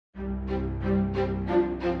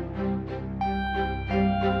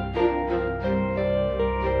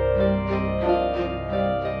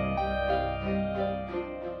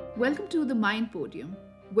to the Mind Podium,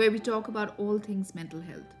 where we talk about all things mental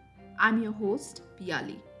health. I'm your host,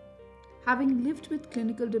 Piali. Having lived with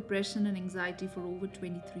clinical depression and anxiety for over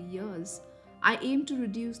 23 years, I aim to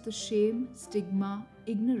reduce the shame, stigma,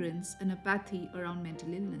 ignorance, and apathy around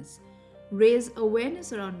mental illness, raise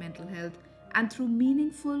awareness around mental health, and through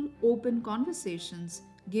meaningful, open conversations,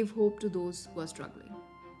 give hope to those who are struggling.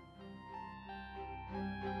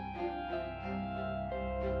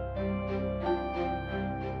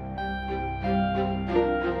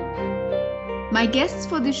 My guests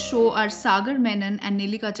for this show are Sagar Menon and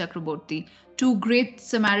Nilika Chakraborty, two great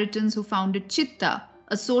Samaritans who founded Chitta,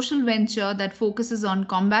 a social venture that focuses on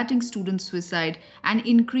combating student suicide and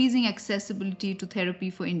increasing accessibility to therapy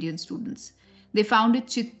for Indian students. They founded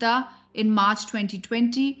Chitta in March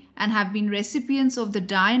 2020 and have been recipients of the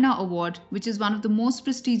Diana Award, which is one of the most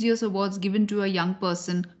prestigious awards given to a young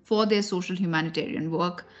person for their social humanitarian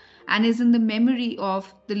work, and is in the memory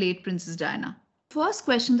of the late Princess Diana. First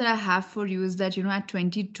question that I have for you is that, at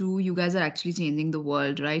 22, you guys are actually changing the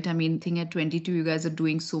world, right? I mean, I think at 22, you guys are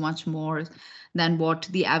doing so much more than what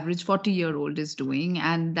the average 40-year-old is doing.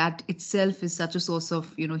 And that itself is such a source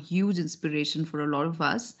of, huge inspiration for a lot of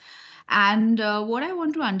us. And what I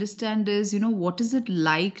want to understand is, what is it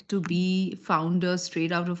like to be founder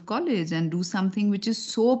straight out of college and do something which is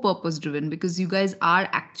so purpose driven, because you guys are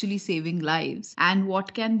actually saving lives. And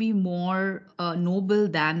what can be more noble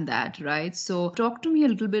than that, right? So talk to me a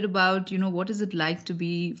little bit about, what is it like to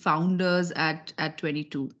be founders at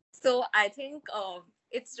 22? So I think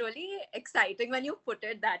it's really exciting when you put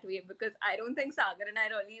it that way, because I don't think Sagar and I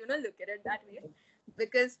really, look at it that way.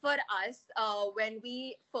 Because for us, when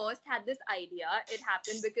we first had this idea, it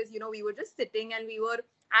happened because, we were just sitting and we were,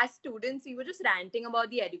 as students, we were just ranting about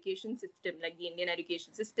the education system, like the Indian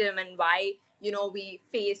education system, and why,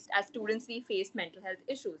 as students, we faced mental health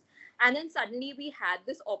issues. And then suddenly we had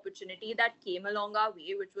this opportunity that came along our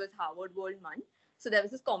way, which was Harvard World Month. So there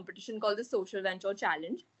was this competition called the Social Venture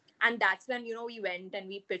Challenge, and that's when we went and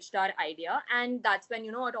we pitched our idea, and that's when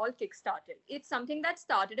it all kick-started. It's something that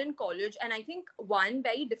started in college, and I think one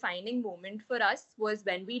very defining moment for us was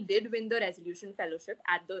when we did win the resolution fellowship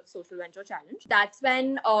at the Social Venture Challenge. That's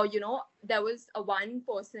when there was a one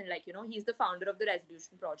person, like, he's the founder of the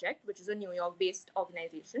Resolution Project, which is a New York based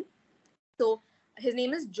organization. So his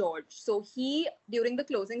name is George. So he, during the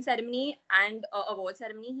closing ceremony and award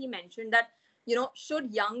ceremony, he mentioned that,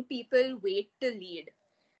 should young people wait to lead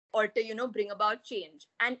or to bring about change?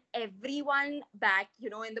 And everyone back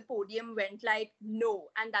in the podium went like, no.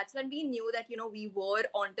 And that's when we knew that we were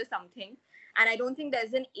onto something. And I don't think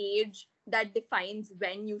there's an age that defines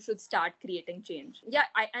when you should start creating change. Yeah,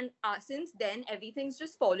 since then everything's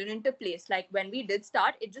just fallen into place. Like when we did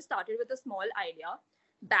start, it just started with a small idea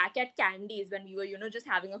back at Candies, when we were just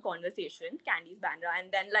having a conversation, Candies Bandra.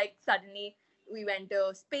 And then like suddenly we went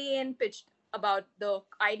to Spain, pitched about the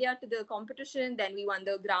idea to the competition, then we won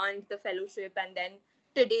the grant, the fellowship, and then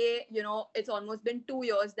today, it's almost been 2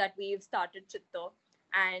 years that we've started Chitta.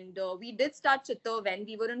 And we did start Chitta when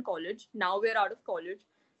we were in college. Now we're out of college,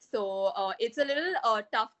 so it's a little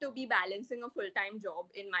tough to be balancing a full-time job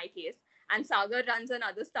in my case. And Sagar runs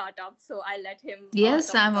another startup, so I'll let him Yes,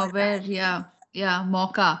 talk I'm about aware. that. Yeah. Yeah,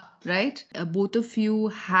 Mocha, right? Both of you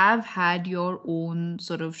have had your own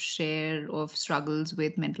sort of share of struggles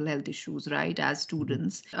with mental health issues, right, as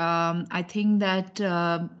students. I think that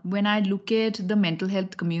when I look at the mental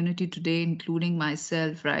health community today, including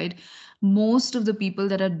myself, right, most of the people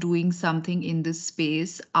that are doing something in this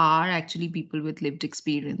space are actually people with lived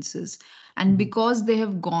experiences. And because they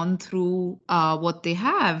have gone through what they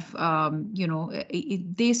have,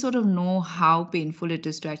 they sort of know how painful it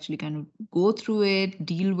is to actually kind of go through it,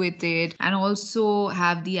 deal with it, and also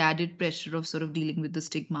have the added pressure of sort of dealing with the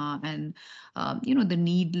stigma and the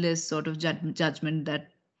needless sort of judgment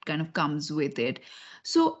that kind of comes with it.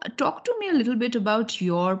 So, talk to me a little bit about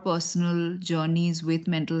your personal journeys with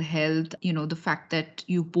mental health. The fact that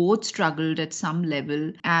you both struggled at some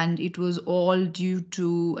level, and it was all due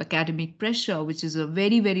to academic pressure, which is a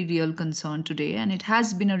very, very real concern today. And it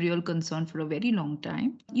has been a real concern for a very long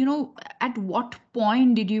time. At what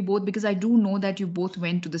point did you both, because I do know that you both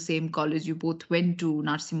went to the same college, you both went to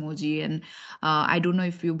Narsimoji, and I don't know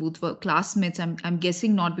if you both were classmates. I'm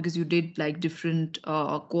guessing not, because you did like different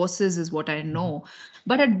courses, is what I know.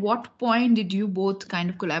 But at what point did you both kind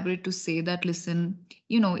of collaborate to say that, listen,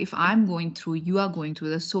 if I'm going through, you are going through,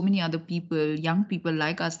 there's so many other people, young people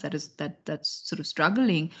like us that's sort of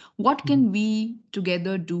struggling. What can we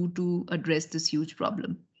together do to address this huge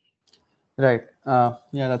problem? Right.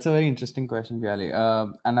 Yeah, that's a very interesting question, Gyali.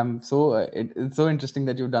 And it's so interesting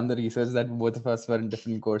that you've done the research that both of us were in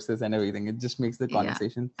different courses and everything. It just makes the Yeah.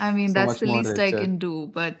 conversation I mean, so that's much the more least I richer. can do,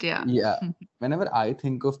 but yeah. Yeah. Whenever I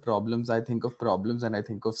think of problems, I think of problems and I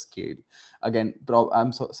think of scale. Again,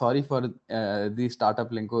 I'm so sorry for the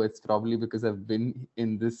startup lingo. It's probably because I've been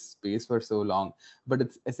in this space for so long, but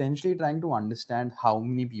it's essentially trying to understand how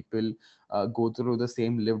many people go through the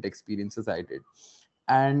same lived experiences I did.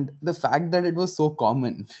 And the fact that it was so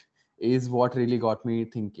common is what really got me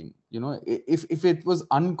thinking. If it was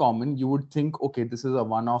uncommon, you would think, okay, this is a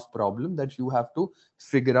one off problem that you have to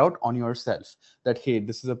figure out on yourself, that hey,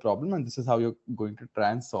 this is a problem and this is how you're going to try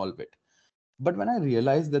and solve it. But when I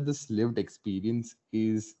realized that this lived experience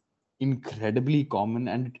is incredibly common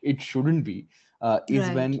and it shouldn't be, is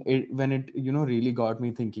Right. when it really got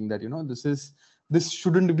me thinking that this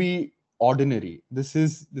shouldn't be ordinary. Mm. This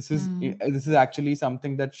is actually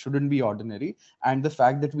something that shouldn't be ordinary. And the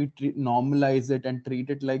fact that we normalize it and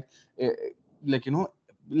treat it uh, like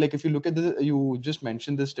like if you look at you just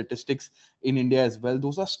mentioned the statistics in India as well,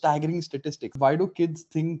 those are staggering statistics. Why do kids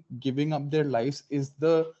think giving up their lives is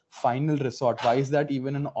the final resort? Why is that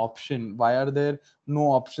even an option? Why are there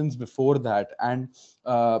no options before that? And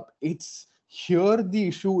it's here the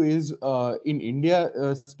issue is in India,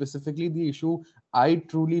 specifically the issue I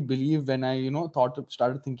truly believe when I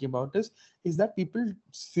started thinking about this is that people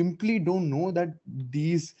simply don't know that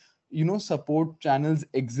these support channels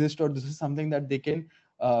exist, or this is something that they can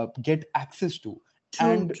get access to. True,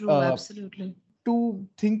 And true, absolutely. to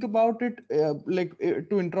think about it,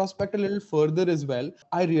 to introspect a little further as well,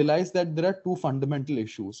 I realized that there are two fundamental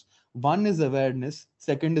issues. One is awareness,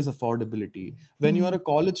 second is affordability. When you are Mm. a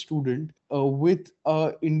college student with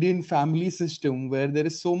a Indian family system where there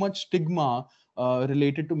is so much stigma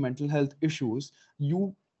related to mental health issues,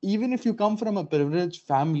 you even if you come from a privileged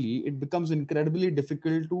family, it becomes incredibly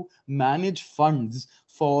difficult to manage funds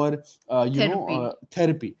for Therapy.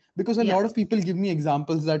 therapy, because a Yeah. lot of people give me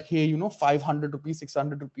examples that hey, 500 rupees,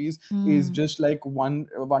 600 rupees is Mm. just like one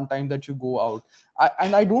time that you go out.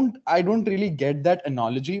 I don't really get that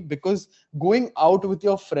analogy, because going out with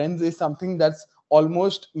your friends is something that's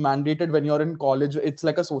almost mandated when you're in college. It's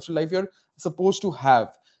like a social life you're supposed to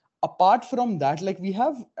have. Apart from that, like we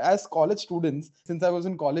have as college students, since I was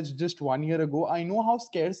in college just 1 year ago, I know how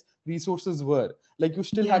scarce resources were. Like you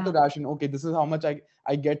still had to Yeah. ration, okay, this is how much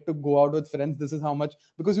I get to go out with friends, this is how much,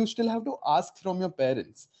 because you still have to ask from your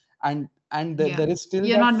parents. And Yeah. there is still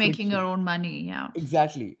You're that not making friction. your own money. Yeah.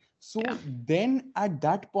 Exactly. Yeah. So then at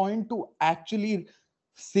that point, to actually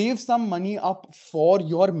save some money up for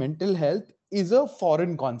your mental health is a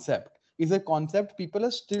foreign concept, is a concept people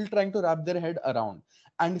are still trying to wrap their head around.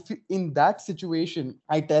 And if you, in that situation,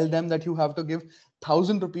 I tell them that you have to give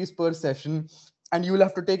 1,000 rupees per session, and you will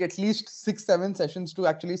have to take at least 6 7 sessions to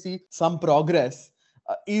actually see some progress,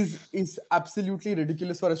 is absolutely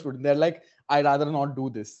ridiculous for a student. They're like, I'd rather not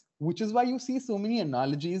do this. Which is why you see so many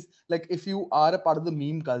analogies. Like if you are a part of the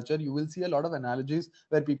meme culture, you will see a lot of analogies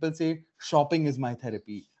where people say shopping is my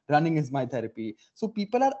therapy, running is my therapy. So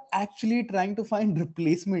people are actually trying to find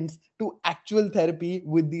replacements to actual therapy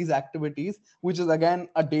with these activities, which is again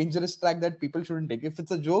a dangerous track that people shouldn't take. If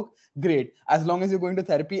it's a joke, great. As long as you're going to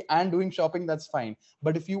therapy and doing shopping, that's fine.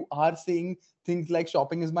 But if you are saying things like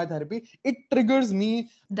shopping is my therapy, it triggers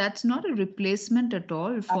me. That's not a replacement at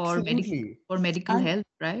all Absolutely. for medical And health,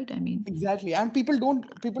 right? I mean, exactly. And people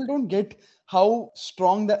don't get how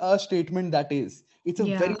strong a statement that is. It's a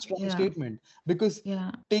very yeah, strong yeah, statement, because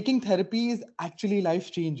yeah, taking therapy is actually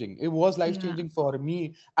life changing. It was life yeah. changing for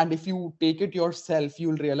me. And if you take it yourself,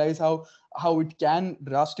 you'll realize how it can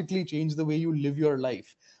drastically change the way you live your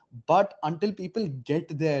life. But until people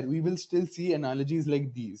get there, we will still see analogies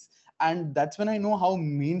like these. And that's when I know how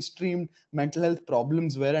mainstream mental health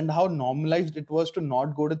problems were and how normalized it was to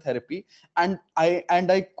not go to therapy. And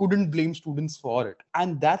I couldn't blame students for it.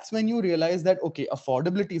 And that's when you realize that okay,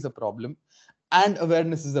 affordability is a problem and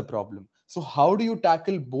awareness is a problem. So how do you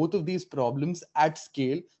tackle both of these problems at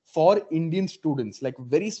scale for Indian students, like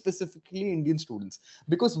very specifically Indian students?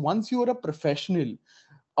 Because once you are a professional,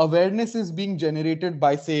 awareness is being generated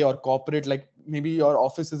by say your corporate, like maybe your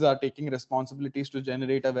offices are taking responsibilities to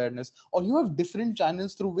generate awareness, or you have different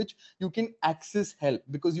channels through which you can access help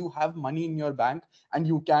because you have money in your bank and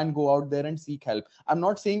you can go out there and seek help. I'm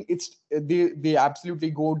not saying it's they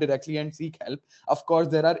absolutely go directly and seek help. Of course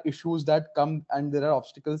there are issues that come and there are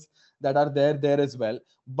obstacles that are there as well.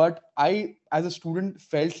 But I as a student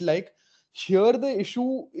felt like here the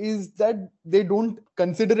issue is that they don't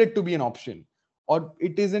consider it to be an option, or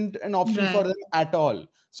it isn't an option for Right. them at all.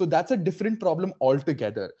 So that's a different problem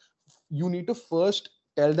altogether. You need to first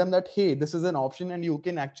tell them that, hey, this is an option and you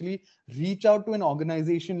can actually reach out to an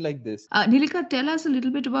organization like this. Nilika, tell us a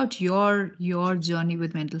little bit about your journey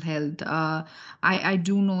with mental health. I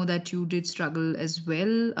do know that you did struggle as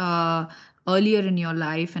well earlier in your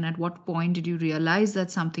life, and at what point did you realize that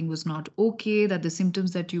something was not okay, that the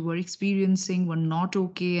symptoms that you were experiencing were not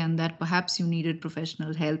okay, and that perhaps you needed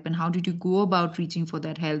professional help? And how did you go about reaching for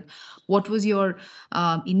that help? What was your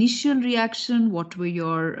initial reaction? What were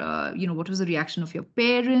your what was the reaction of your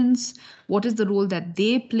parents? What is the role that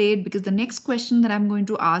they played? Because the next question that I'm going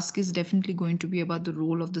to ask is definitely going to be about the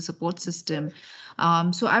role of the support system.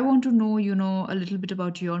 So I want to know, a little bit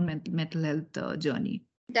about your mental health journey.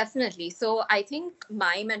 Definitely. So I think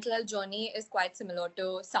my mental health journey is quite similar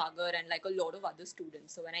to Sagar and like a lot of other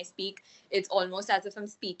students. So when I speak, it's almost as if I'm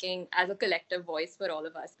speaking as a collective voice for all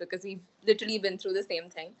of us because we've literally been through the same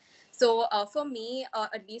thing. So for me,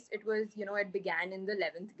 at least it was, it began in the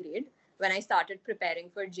 11th grade when I started preparing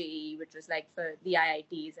for JEE, which was like for the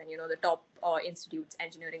IITs and, the top institutes,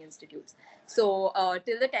 engineering institutes. So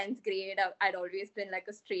till the 10th grade, I'd always been like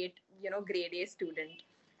a straight, grade A student.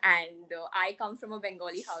 And I come from a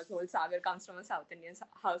Bengali household. Sagar comes from a South Indian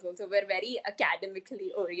household, so we're very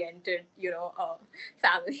academically oriented,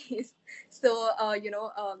 families. So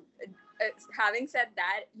having said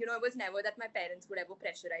that, it was never that my parents would ever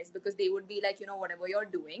pressurize because they would be like, whatever you're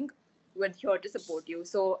doing, we're here to support you.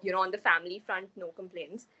 So on the family front, no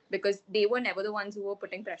complaints because they were never the ones who were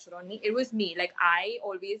putting pressure on me. It was me. Like I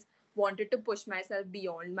always wanted to push myself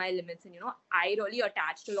beyond my limits, and I really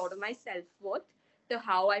attached a lot of my self-worth to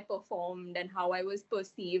how I performed and how I was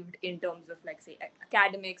perceived in terms of, like, say,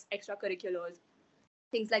 academics, extracurriculars,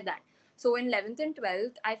 things like that. So in 11th and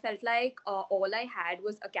 12th, I felt like all I had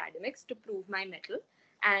was academics to prove my mettle,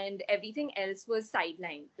 and everything else was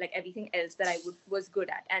sidelined, like everything else that I was good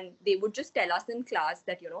at. And they would just tell us in class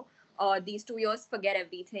that, these 2 years, forget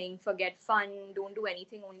everything, forget fun, don't do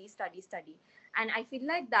anything, only study, study. And I feel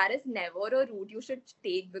like that is never a route you should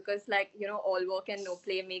take because, like, all work and no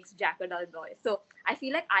play makes Jack a dull boy. So I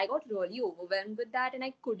feel like I got really overwhelmed with that and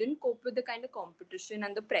I couldn't cope with the kind of competition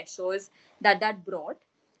and the pressures that brought.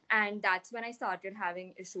 And that's when I started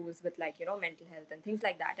having issues with, like, mental health and things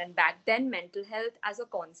like that. And back then, mental health as a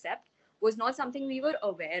concept was not something we were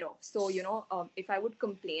aware of. So if I would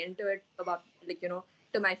complain to it about, like,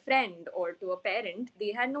 to my friend or to a parent,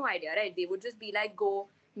 they had no idea, right? They would just be like, go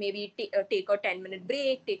maybe take a 10-minute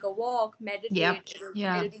break, take a walk, Yep. meditate,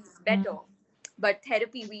 Yeah. it'll be better. But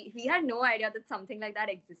therapy, we had no idea that something like that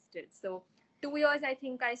existed. So 2 years, I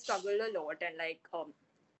think I struggled a lot, and like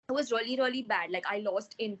it was really, really bad. Like I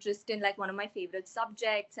lost interest in like one of my favorite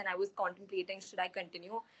subjects, and I was contemplating, should I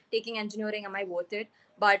continue taking engineering, am I worth it?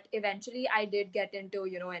 But eventually I did get into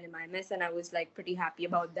NMIMS, and I was like pretty happy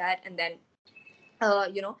about that. And then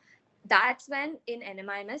that's when in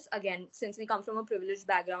NMIMS, again, since we come from a privileged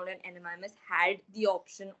background, and NMIMS had the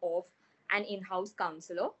option of an in-house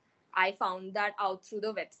counselor. I found that out through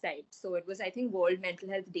the website. So it was, I think, World Mental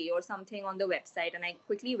Health Day or something on the website. And I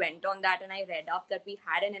quickly went on that and I read up that we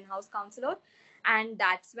had an in-house counselor. And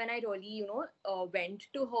that's when I really, went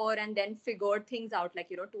to her and then figured things out, like,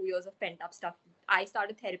 2 years of pent up stuff. I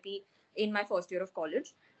started therapy in my first year of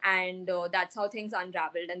college, and that's how things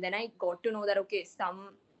unraveled. And then I got to know that, okay,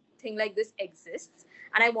 something like this exists,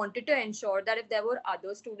 and I wanted to ensure that if there were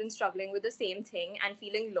other students struggling with the same thing and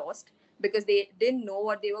feeling lost because they didn't know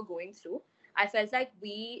what they were going through, I felt like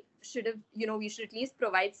we should have, we should at least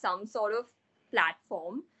provide some sort of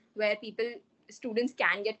platform where students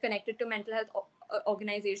can get connected to mental health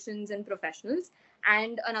organizations and professionals.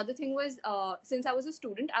 And another thing was, since I was a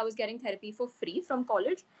student, I was getting therapy for free from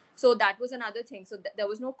college. So that was another thing. So there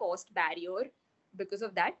was no cost barrier because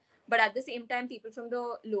of that. But at the same time, people from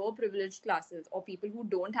the lower privileged classes, or people who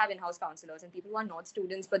don't have in-house counselors, and people who are not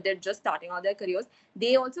students but they're just starting out their careers,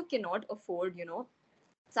 they also cannot afford,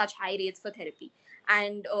 such high rates for therapy.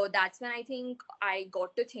 And that's when I think I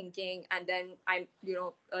got to thinking. And then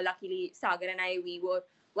luckily Sagar and I, we were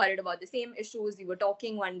worried about the same issues. We were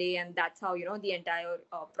talking one day, and that's how the entire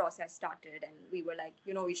process started. And we were like,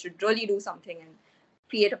 we should really do something and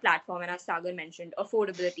create a platform. And as Sagar mentioned,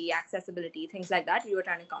 affordability, accessibility, things like that, we were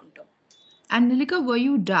trying to counter. And Nilika, were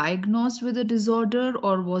you diagnosed with a disorder,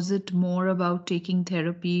 or was it more about taking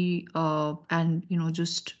therapy and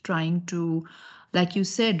just trying to, like you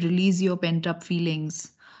said, release your pent up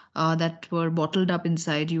feelings that were bottled up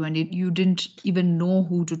inside you, and you didn't even know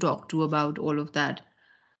who to talk to about all of that?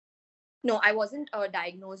 No, I wasn't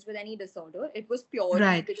diagnosed with any disorder. It was purely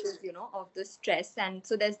Right. because, of the stress. And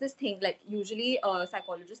so there's this thing, like, usually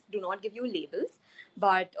psychologists do not give you labels,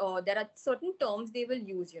 but there are certain terms they will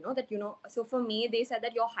use, that, so for me, they said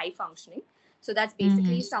that you're high functioning. So that's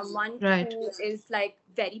basically someone Right. who is like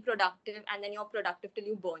very productive, and then you're productive till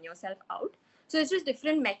you burn yourself out. So it's just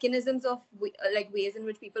different mechanisms of like ways in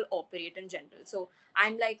which people operate in general. So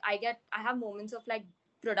I'm like, I have moments of like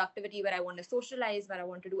productivity where I want to socialize, where I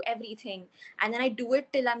want to do everything, and then I do it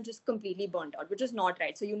till I'm just completely burnt out, which is not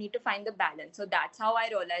right. So you need to find the balance. So that's how I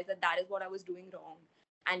realized that that is what I was doing wrong.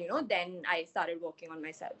 And then I started working on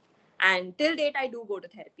myself. And till date, I do go to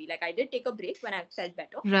therapy. Like I did take a break when I felt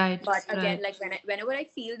better. Right. But again, Right. like whenever I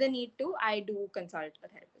feel the need to, I do consult a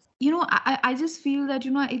therapist. I just feel that,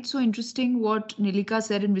 it's so interesting what Nilika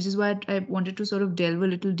said, and which is why I wanted to sort of delve a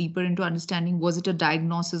little deeper into understanding, was it a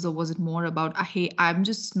diagnosis or was it more about, hey, I'm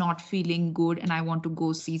just not feeling good and I want to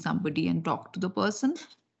go see somebody and talk to the person?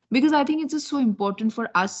 Because I think it's just so important for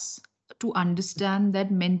us to understand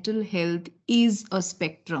that mental health is a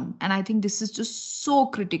spectrum. And I think this is just so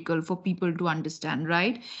critical for people to understand,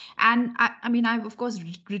 right? And I mean, I've of course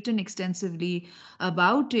written extensively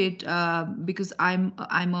about it because I'm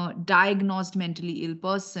a diagnosed mentally ill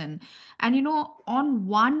person. And on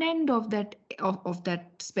one end of that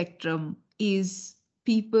spectrum is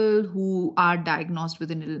people who are diagnosed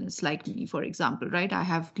with an illness like me, for example, right? I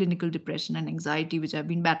have clinical depression and anxiety, which I've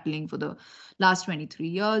been battling for the last 23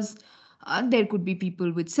 years. There could be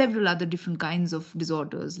people with several other different kinds of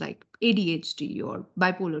disorders like ADHD or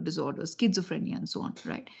bipolar disorders, schizophrenia, and so on,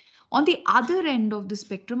 right? On the other end of the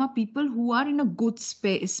spectrum are people who are in a good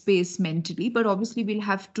space mentally, but obviously will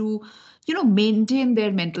have to maintain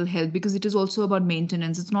their mental health, because it is also about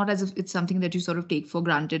maintenance. It's not as if it's something that you sort of take for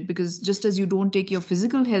granted, because just as you don't take your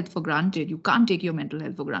physical health for granted, you can't take your mental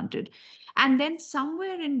health for granted. And then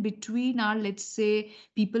somewhere in between are, let's say,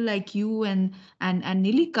 people like you and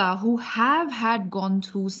Nilika, who have had gone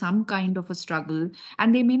through some kind of a struggle,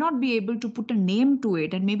 and they may not be able to put a name to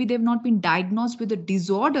it, and maybe they've not been diagnosed with a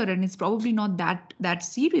disorder, and it's probably not that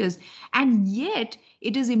serious, and yet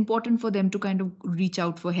it is important for them to kind of reach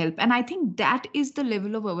out for help. And I think that is the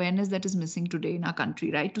level of awareness that is missing today in our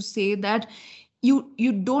country, right? To say that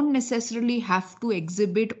you don't necessarily have to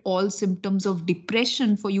exhibit all symptoms of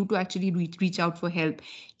depression for you to actually reach out for help.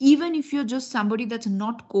 Even if you're just somebody that's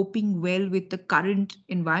not coping well with the current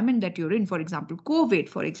environment that you're in, for example COVID,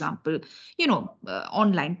 for example,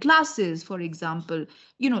 online classes, for example,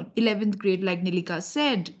 11th grade, like Nilika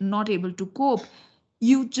said, not able to cope,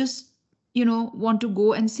 you just want to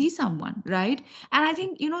go and see someone, right? And I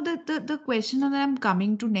think the question that I'm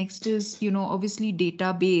coming to next is, obviously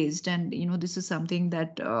data based, and this is something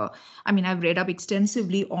that I mean, I've read up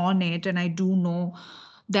extensively on it, and I do know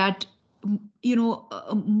that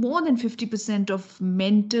more than 50% of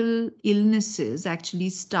mental illnesses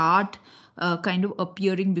actually start kind of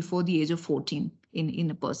appearing before the age of 14 in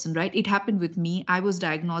a person, right? It happened with me. I was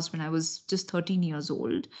diagnosed when I was just 13 years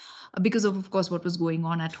old, because of course, what was going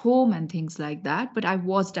on at home and things like that. But I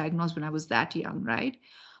was diagnosed when I was that young, right?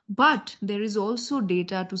 But there is also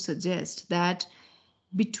data to suggest that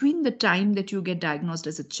between the time that you get diagnosed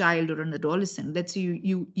as a child or an adolescent, let's say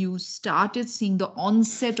you started seeing the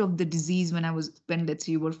onset of the disease when let's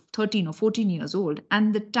say you were 13 or 14 years old,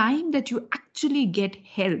 and the time that you actually get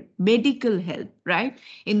help, medical help, right,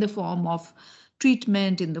 in the form of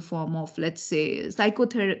treatment, in the form of, let's say,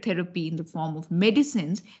 psychotherapy, in the form of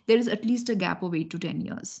medicines, there is at least a gap of 8 to 10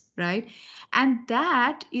 years, right? And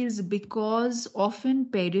that is because often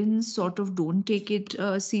parents sort of don't take it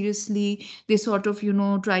seriously. They sort of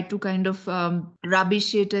try to kind of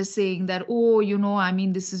rubbish it as saying that, oh, I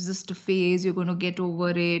mean, this is just a phase, you're going to get over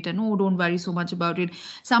it, and oh, don't worry so much about it.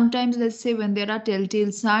 Sometimes, let's say, when there are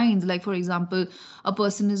telltale signs, like for example, a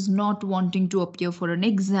person is not wanting to appear for an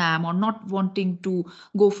exam, or not wanting to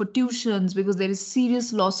go for tuitions because there is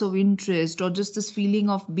serious loss of interest, or just this feeling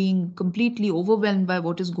of being completely overwhelmed by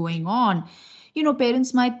what is going on,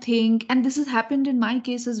 parents might think, and this has happened in my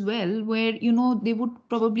case as well, where they would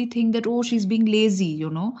probably think that, oh, she's being lazy,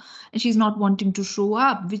 and she's not wanting to show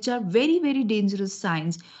up, which are very, very dangerous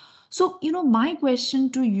signs. So, my question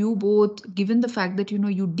to you both, given the fact that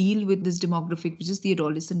you deal with this demographic, which is the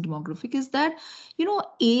adolescent demographic, is that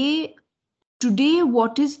today,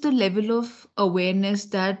 what is the level of awareness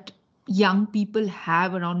that young people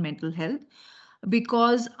have around mental health?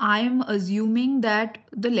 Because I'm assuming that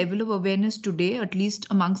the level of awareness today, at least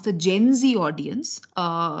amongst the Gen Z audience,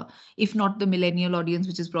 if not the millennial audience,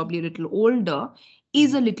 which is probably a little older,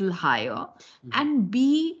 is a little higher. And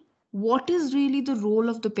B, what is really the role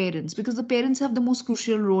of the parents, because the parents have the most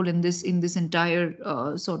crucial role in this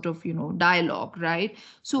entire sort of dialogue, right?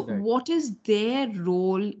 So Right. what is their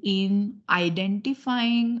role in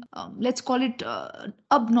identifying, let's call it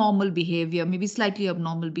abnormal behavior, maybe slightly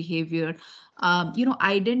abnormal behavior,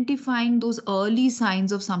 identifying those early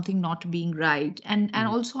signs of something not being right, and Mhm.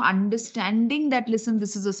 also understanding that, listen,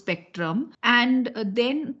 this is a spectrum, and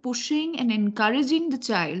then pushing and encouraging the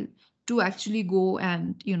child to actually go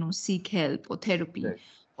and seek help or therapy Right.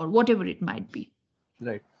 or whatever it might be.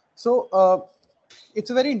 Right. So it's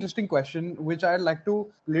a very interesting question, which I'd like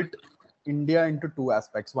to split India into two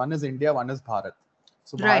aspects. One is India, one is Bharat.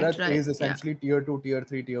 So Right, Bharat right. is Yeah, essentially tier two, tier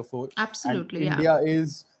three, tier four, and absolutely. Yeah. India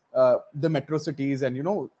is the metro cities and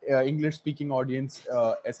English speaking audience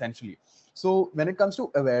essentially. So when it comes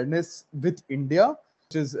to awareness with India,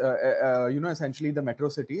 which is essentially the metro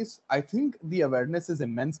cities, I think the awareness is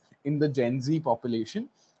immense in the Gen Z population.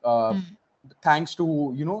 Uh, Mm. Thanks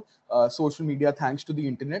to social media, thanks to the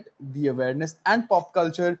internet, the awareness and pop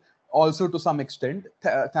culture also to some extent,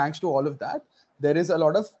 thanks to all of that, there is a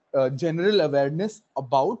lot of general awareness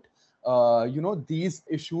about these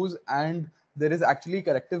issues, and there is actually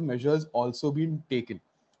corrective measures also being taken.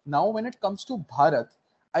 Now when it comes to Bharat,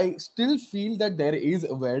 I still feel that there is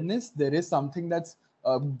awareness, there is something that's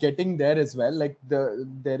getting there as well, like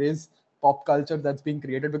there is pop culture that's being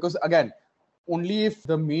created, because again, only if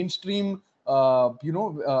the mainstream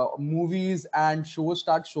movies and shows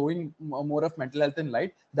start showing more of mental health in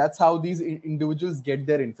light, that's how these individuals get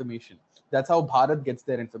their information, that's how Bharat gets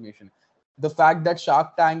their information. The fact that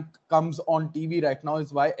Shark Tank comes on TV right now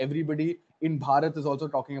is why everybody in Bharat is also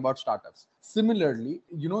talking about startups. Similarly,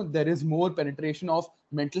 there is more penetration of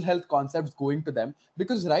mental health concepts going to them,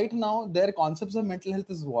 because right now their concepts of mental health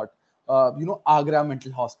is what, Agra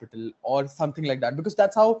Mental Hospital or something like that, because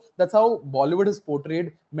that's how Bollywood has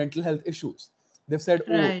portrayed mental health issues. They've said,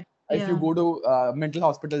 oh, Right. if you Yeah. go to mental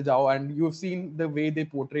hospital, jao, and you've seen the way they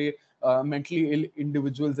portray mentally ill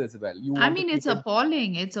individuals as well. You I want to mean, keep it's it.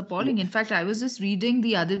 appalling. It's Yeah. appalling. In fact, I was just reading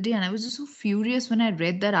the other day and I was just so furious when I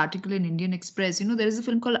read that article in Indian Express. There is a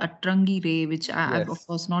film called Atrangi Ray, which I've, of Yes.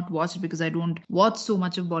 course, not watched because I don't watch so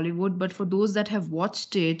much of Bollywood. But for those that have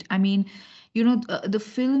watched it, I mean, the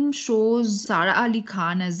film shows Sara Ali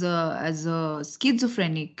Khan as a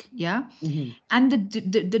schizophrenic, yeah, Mhm. and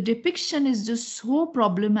the depiction is just so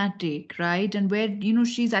problematic, right? And where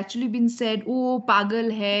she's actually been said, oh,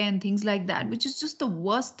 pagal hai, and things like that, which is just the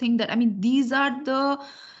worst thing. That, I mean, these are the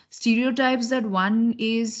stereotypes that one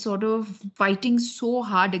is sort of fighting so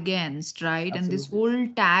hard against, right? And this Absolutely.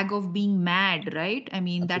 whole tag of being mad, right? I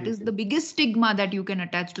mean, that is Absolutely. the biggest stigma that you can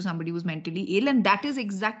attach to somebody who's mentally ill, and that is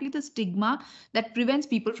exactly the stigma that prevents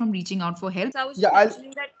people from reaching out for help. So I was Yeah, just I'll.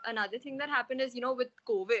 mentioning that another thing that happened is, with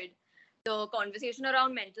COVID, the conversation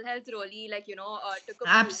around mental health really, like, took a boom,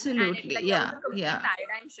 and it, Absolutely. like, there was Yeah. a complete Yeah.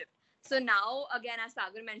 paradigm shift. So now, again, as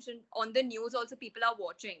Sagar mentioned, on the news also, people are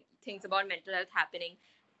watching things about mental health happening.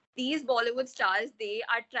 These Bollywood stars, they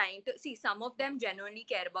are trying to see, some of them genuinely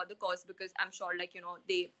care about the cause because I'm sure, like,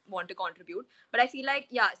 they want to contribute. But I feel like,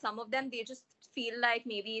 yeah, some of them, they just feel like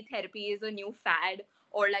maybe therapy is a new fad,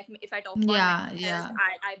 or like if I talk about Yeah. mental health,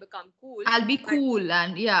 Yeah. I become cool. I'll be But cool,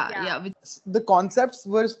 and yeah, yeah, yeah. The concepts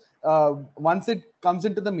were, once it comes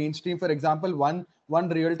into the mainstream, for example, one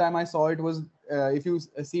real time I saw it was, if you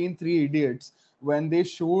seen Three Idiots, when they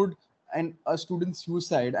showed a student's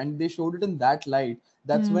suicide and they showed it in that light,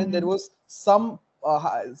 that's when there Hmm. was some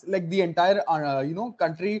like the entire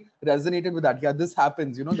country resonated with that. Yeah, this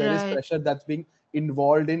happens, there is Right. pressure that's being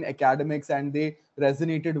involved in academics, and they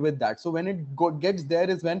resonated with that. So when it gets there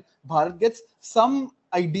is when Bharat gets some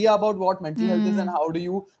idea about what mental health is and Hmm. how do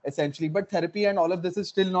you essentially, but therapy and all of this is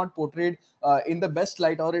still not portrayed in the best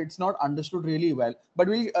light, or it's not understood really well, but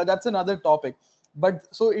we that's another topic. But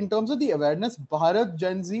so in terms of the awareness, Bharat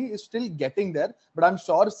Gen Z is still getting there, but I'm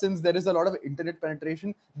sure since there is a lot of internet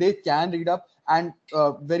penetration, they can read up. And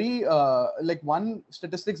very like one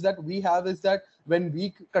statistics that we have is that when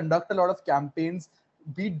we conduct a lot of campaigns,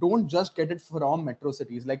 we don't just get it from metro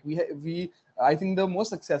cities. Like we I think the most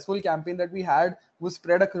successful campaign that we had was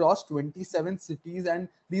spread across 27 cities, and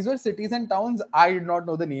these were cities and towns I did not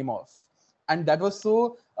know the name of. And that was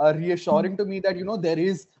so reassuring to me that there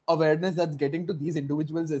is awareness that's getting to these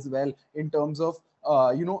individuals as well, in terms of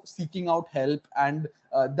seeking out help. And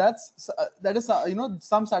that is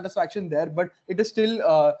some satisfaction there, but it is still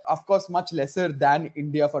of course much lesser than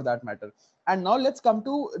India for that matter. And now let's come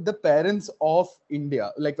to the parents of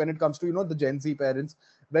India, like when it comes to the Gen Z parents.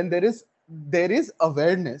 When there is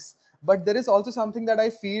awareness, but there is also something that I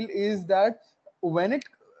feel is that when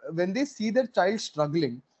they see their child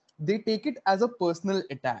struggling, they take it as a personal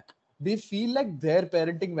attack. they feel like their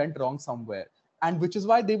parenting went wrong somewhere, and which is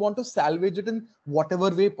why they want to salvage it in whatever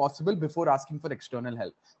way possible before asking for external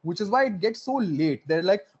help, which is why it gets so late. They're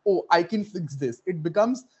like, oh, I can fix this. It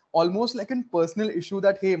becomes almost like a personal issue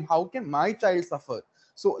that, hey, how can my child suffer?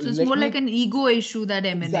 So So it's let more like me. an ego issue that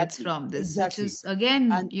emanates Exactly, from this, which exactly. is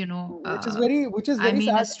again, And which is I very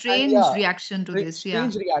mean, a sad, and strange yeah, reaction to this. Yeah.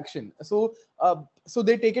 strange reaction. So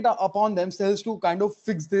they take it upon themselves to kind of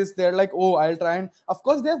fix this. They're like, oh, I'll try, and of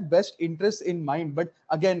course they have best interests in mind, but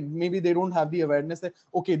again, maybe they don't have the awareness that,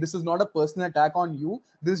 okay, this is not a personal attack on you.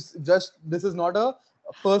 This is not a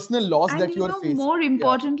personal loss And that you're facing. more Yeah,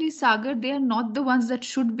 importantly, Sagar, they are not the ones that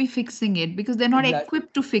should be fixing it because they're not exactly,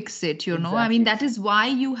 equipped to fix it. I mean, exactly. that is why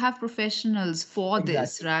you have professionals for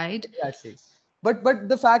this, Exactly, right? exactly. But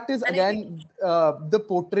the fact is, And I think, again, the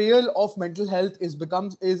portrayal of mental health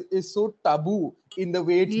is so taboo in the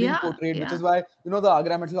way it's being Yeah, portrayed, which yeah. is why, the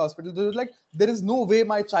Agra Mental Hospital, they were like, there is no way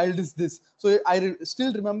my child is this. So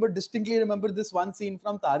still distinctly remember this one scene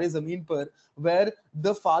from Tare Zameen Par, where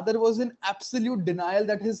the father was in absolute denial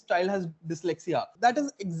that his child has dyslexia. That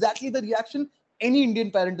is exactly the reaction any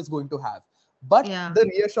Indian parent is going to have. But Yeah. the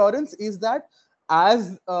reassurance is that,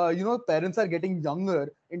 as parents are getting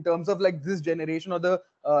younger, in terms of like this generation or the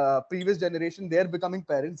previous generation, they are becoming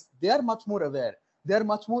parents, they are much more aware, they are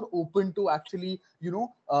much more open to actually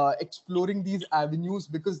exploring these avenues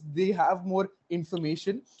because they have more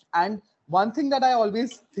information. And one thing that I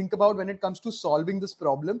always think about when it comes to solving this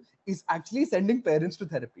problem is actually sending parents to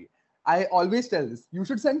therapy. I always tell this, you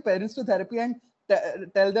should send parents to therapy and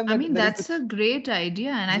tell them I that mean, there is that's this. a great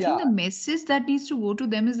idea. And I think Yeah, the message that needs to go to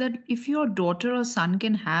them is that if your daughter or son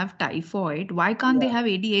can have typhoid, why can't they yeah. have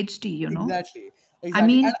ADHD? Exactly, I exactly.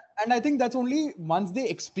 mean, And I think that's only once they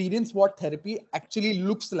experience what therapy actually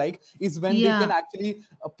looks like is when they can yeah, actually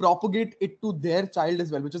propagate it to their child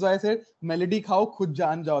as well. Which is why I said, "Melody khao, khud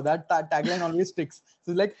jaan jao." That tagline always sticks.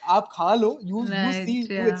 So like, aap kha lo, you right. see,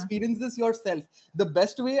 you Yeah. experience this yourself. The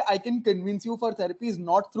best way I can convince you for therapy is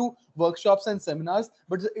not through workshops and seminars,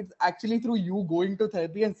 but it's actually through you going to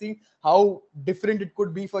therapy and seeing how different it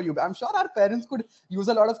could be for you. I'm sure our parents could use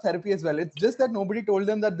a lot of therapy as well. It's just that nobody told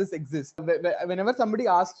them that this exists. Whenever somebody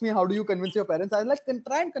asks me, how do you convince your parents? I like, then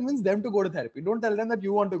try and convince them to go to therapy. Don't tell them that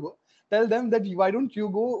you want to go. Tell them that, why don't you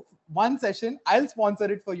go one session? I'll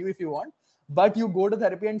sponsor it for you if you want, but you go to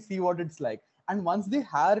therapy and see what it's like. And once they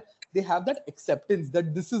have that acceptance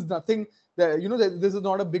that this is nothing, that this is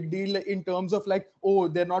not a big deal in terms of like, oh,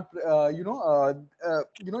 they're not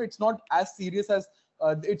it's not as serious as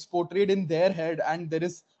it's portrayed in their head, and there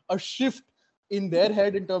is a shift in their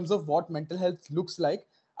head in terms of what mental health looks like.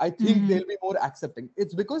 I think Mhm. they'll be more accepting.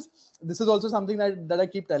 It's because this is also something that I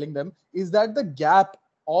keep telling them, is that the gap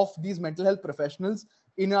of these mental health professionals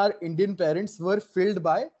in our Indian parents were filled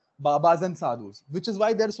by babas and sadhus, which is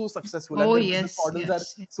why they're so successful and Oh, their business yes, models are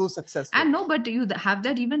yes. so successful. And no, but you have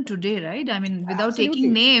that even today, right? I mean, without taking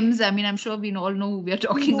Absolutely. names, I mean, I'm sure we all know who we are We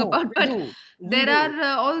talking do, about, we but do, we there do.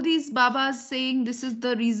 are all these babas saying this is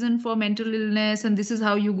the reason for mental illness and this is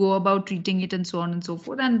how you go about treating it and so on and so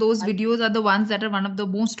forth. And those And videos are the ones that are one of the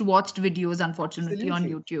most watched videos, unfortunately, on absolutely.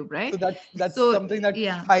 YouTube, So right? that's So, something that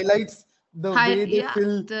yeah, highlights the way they yeah,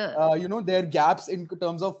 fill, the, their gaps in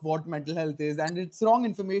terms of what mental health is, and it's wrong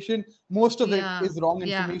information. Most of it yeah, is wrong yeah,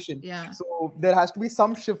 information. yeah. So there has to be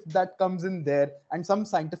some shift that comes in there, and some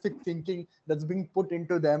scientific thinking that's being put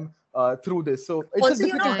into them through this. So it's a also,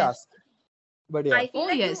 difficult Right. task, but yeah. I feel Oh,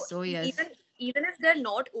 like yes, oh, even yes. even if they're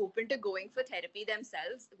not open to going for therapy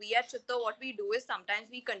themselves, we at Chitta, what we do is sometimes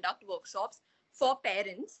we conduct workshops for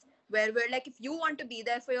parents where we're like, if you want to be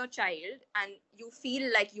there for your child and you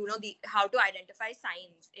feel like you know the how to identify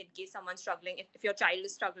signs in case someone's struggling, if your child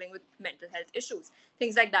is struggling with mental health issues,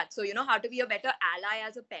 things like that. So you know how to be a better ally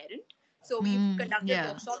as a parent. So we've conducted Yeah.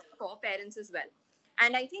 workshops for parents as well.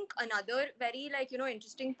 And I think another very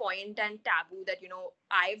interesting point and taboo that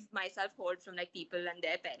I've myself heard from like people and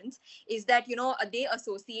their parents is that they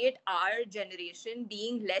associate our generation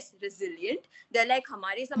being less resilient. They're like,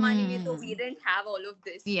 hamare zamane mein to we didn't have all of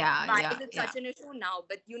this, Yeah, why yeah, is it yeah. such an issue now?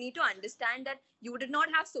 But you need to understand that you did not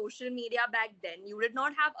have social media back then, you did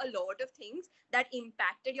not have a lot of things that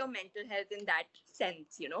impacted your mental health in that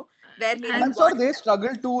sense, where And maybe I'm And sure one. they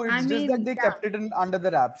struggle too. I It's just that mean, they Yeah. kept it under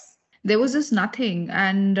the wraps. there was just nothing.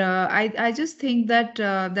 And I just think that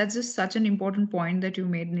that's just such an important point that you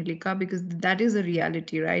made, Nilika, because that is a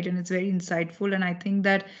reality, right? And it's very insightful. And I think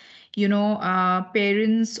that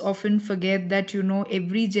parents often forget that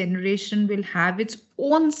every generation will have its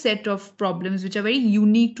own set of problems which are very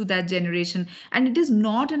unique to that generation, and it is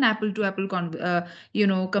not an apple to apple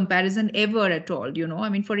comparison ever at all. I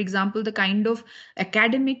mean, for example, the kind of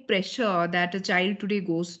academic pressure that a child today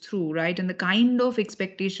goes through, right, and the kind of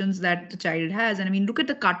expectations that the child has, and I mean, look at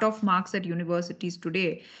the cutoff marks at universities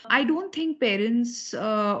today. I don't think parents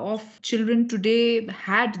of children today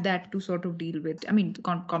had that to sort of deal with. I mean,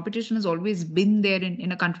 competition has always been there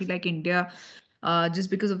in a country like India, just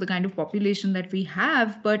because of the kind of population that we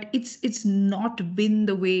have, but it's not been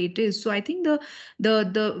the way it is. So I think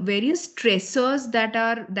the various stressors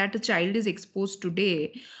that a child is exposed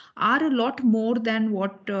today are a lot more than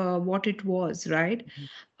what it was, right?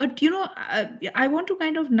 But I want to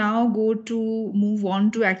kind of now go to move on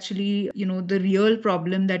to actually the real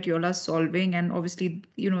problem that you all are solving, and obviously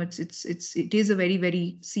it is a very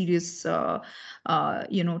very serious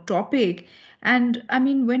topic. And I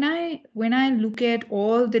mean, when I look at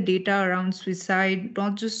all the data around suicide,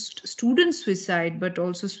 not just student suicide but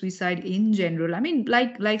also suicide in general, I mean,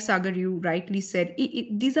 like Sagar, you rightly said,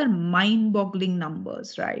 these are mind-boggling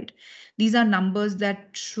numbers, right? These are numbers that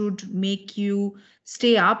should make you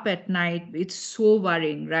stay up at night. It's so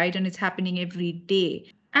worrying, right? And it's happening every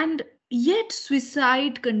day. And yet,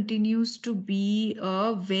 suicide continues to be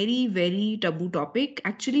a very, very taboo topic.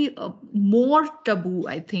 Actually, more taboo,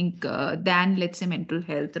 I think, than, let's say, mental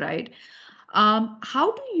health, right?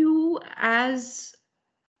 How do you, as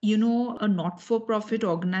a not-for-profit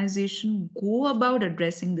organization, go about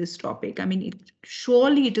addressing this topic? I mean,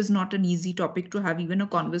 surely it is not an easy topic to have even a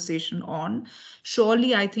conversation on.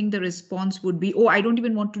 Surely I think the response would be, oh, I don't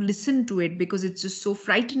even want to listen to it because it's just so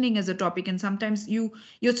frightening as a topic. And sometimes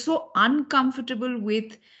you're so uncomfortable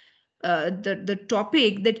with the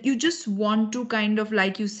topic that you just want to kind of,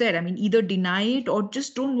 like you said, I mean, either deny it or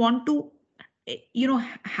just don't want to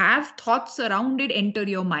have thoughts around it enter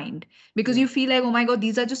your mind, because you feel like, oh my god,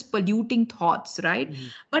 these are just polluting thoughts, right?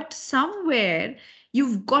 But somewhere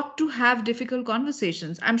you've got to have difficult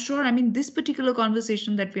conversations. I'm sure, I mean, this particular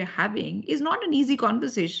conversation that we're having is not an easy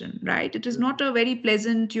conversation, right? It is not a very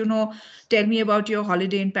pleasant, tell me about your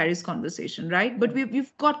holiday in Paris conversation, right? But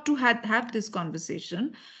we've got to have this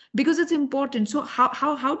conversation because it's important. So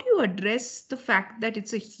how do you address the fact that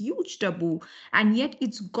it's a huge taboo, and yet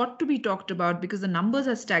it's got to be talked about because the numbers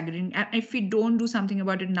are staggering, and if we don't do something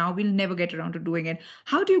about it now, we'll never get around to doing it?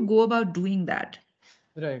 How do you go about doing that?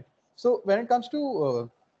 Right. So when it comes to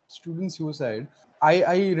student suicide,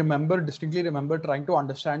 I distinctly remember trying to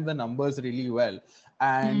understand the numbers really well.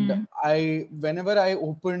 And whenever I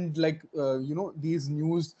opened these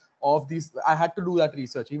news of these, I had to do that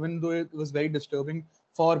research, even though it was very disturbing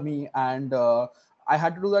for me. And I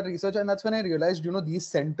had to do that research. And that's when I realized, these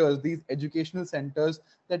centers, these educational centers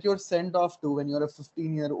that you're sent off to when you're a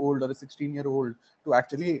 15-year-old or a 16-year-old to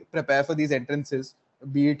actually prepare for these entrances,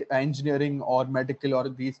 be it engineering or medical or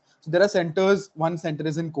these. So there are centers. One center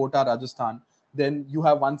is in Kota, Rajasthan. Then you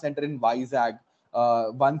have one center in Vizag,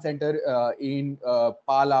 one center in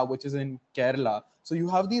Pala, which is in Kerala. So you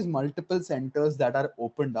have these multiple centers that are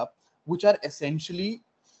opened up, which are essentially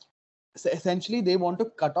they want to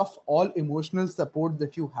cut off all emotional support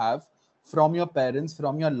that you have from your parents,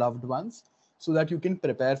 from your loved ones, so that you can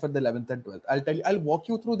prepare for the 11th and 12th. I'll walk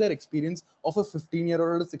you through their experience of a 15-year-old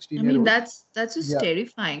or a 16-year-old. I mean, that's just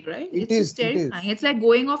terrifying, right? It's just terrifying. It's like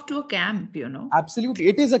going off to a camp, Absolutely.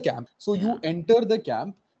 It is a camp. So you enter the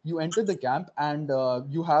camp, and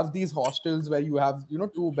you have these hostels where you have,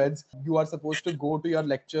 2 beds. You are supposed to go to your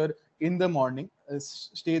lecture in the morning,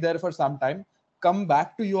 stay there for some time, come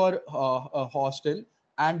back to your hostel,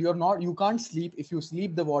 and you can't sleep. If you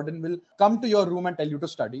sleep, the warden will come to your room and tell you to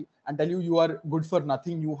study and tell you are good for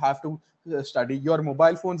nothing. You have to study. Your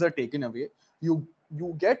mobile phones are taken away. You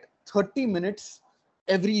get 30 minutes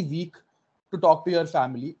every week to talk to your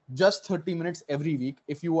family, just 30 minutes every week.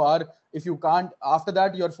 If you can't, after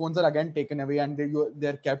that, your phones are again taken away and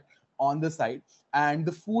they're kept on the side. And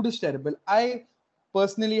the food is terrible. I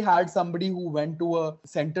personally had somebody who went to a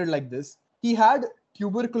center like this. He had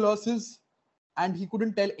tuberculosis and he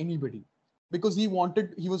couldn't tell anybody because he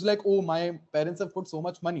was like, oh, my parents have put so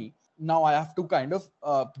much money. Now I have to kind of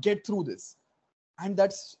get through this. And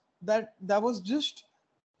that was just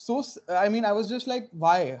so, I mean, I was just like,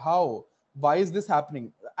 why is this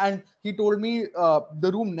happening? And he told me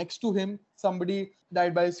the room next to him, somebody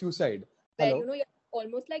died by suicide. Where, you're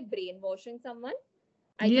almost like brainwashing someone.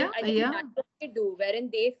 I think that's what they do, wherein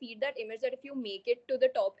they feed that image that if you make it to the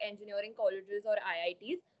top engineering colleges or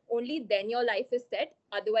IITs, only then your life is set.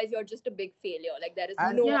 Otherwise, you're just a big failure. Like there is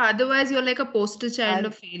otherwise you're like a poster child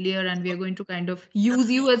of failure, and we're going to kind of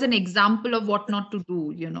use you as an example of what not to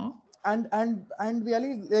do, And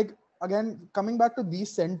really, like, again, coming back to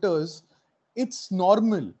these centers, it's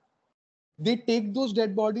normal. They take those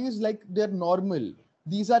dead bodies like they're normal.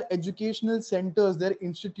 These are educational centers, they're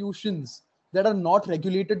institutions that are not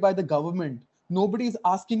regulated by the government. Nobody is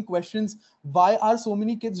asking questions, why are so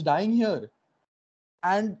many kids dying here?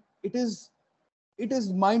 And it is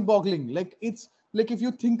mind boggling. Like, it's like, if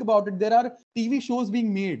you think about it, there are TV shows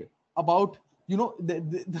being made about,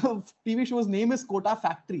 the TV show's name is Kota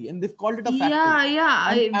Factory, and they've called it a factory. Yeah, yeah,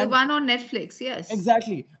 and the and one on Netflix. Yes.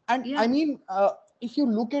 exactly. And Yeah. I mean, if you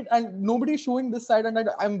look at, and nobody's showing this side, and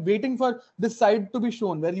I'm waiting for this side to be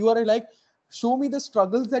shown, where you are like, show me the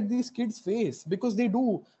struggles that these kids face, because they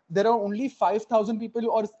do. There are only 5,000 people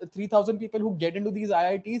or 3,000 people who get into these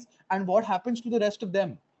IITs, and what happens to the rest of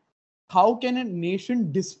them? How can a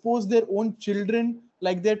nation dispose their own children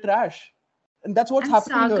like they're trash? And that's what's And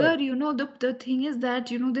happening here. Sagar, the thing is that,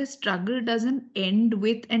 the struggle doesn't end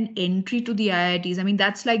with an entry to the IITs. I mean,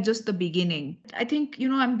 that's like just the beginning. I think,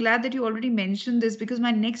 I'm glad that you already mentioned this, because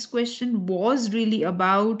my next question was really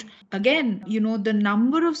about, again, the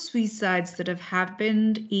number of suicides that have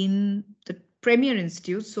happened in the premier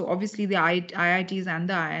institutes. So obviously the IITs and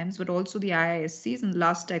the IIMs, but also the IISCs. In the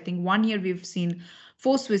last, I think, 1 year, we've seen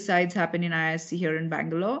 4 suicides happen in IISc here in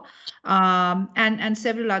Bangalore, and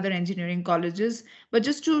several other engineering colleges. But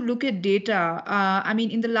just to look at data, I mean,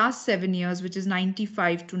 in the last 7 years, which is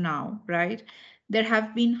 95 to now, right, there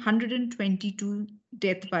have been 122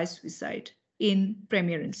 death by suicide in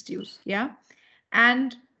premier institutes. Yeah.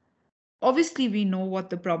 And obviously we know what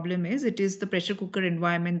the problem is. It is the pressure cooker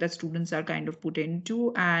environment that students are kind of put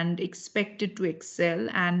into and expected to excel.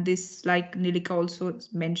 And this, like Nilika also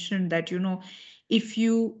mentioned, that if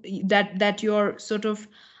you that your sort of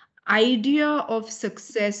idea of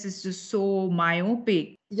success is just so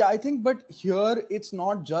myopic. Yeah, I think, but here it's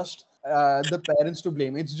not just the parents to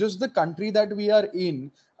blame. It's just the country that we are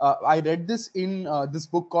in. I read this in this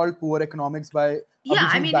book called Poor Economics by Yeah,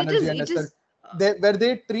 I Abhijit mean, it is Banerjee and it Esther, is where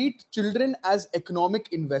they treat children as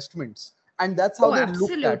economic investments, and that's how oh, they're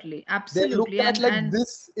looked at. absolutely, They're absolutely. looked at like, And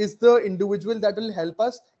this is the individual that will help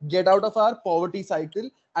us get out of our poverty cycle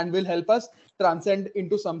and will help us transcend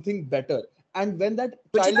into something better. And when that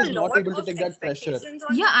putting child a is not lot able to of take that pressure, expectations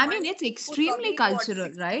on yeah, I someone mean, it's who's extremely probably what cultural,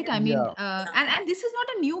 16 right? I years mean, yeah. old. and this is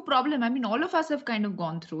not a new problem. I mean, all of us have kind of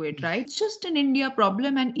gone through it, right? It's just an India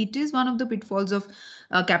problem, and it is one of the pitfalls of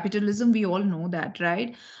capitalism. We all know that,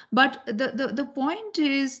 right? But the point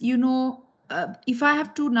is, if I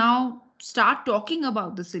have to now start talking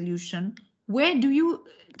about the solution, where do you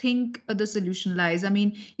think the solution lies? I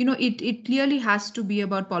mean, it clearly has to be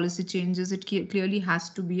about policy changes. It clearly has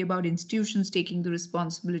to be about institutions taking the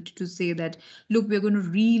responsibility to say that, look, we're going to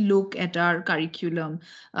re-look at our curriculum.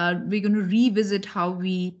 We're going to revisit how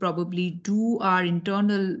we probably do our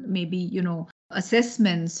internal, maybe,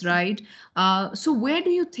 assessments, right? So where do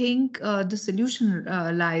you think the solution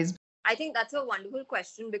lies? I think that's a wonderful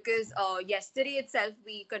question because yesterday itself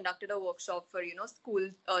we conducted a workshop for school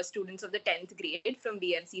students of the 10th grade from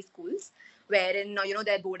BMC schools, wherein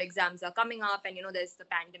their board exams are coming up and there's the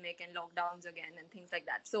pandemic and lockdowns again and things like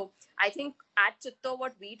that. So I think at Chittor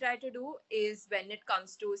what we try to do is, when it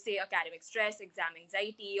comes to say academic stress, exam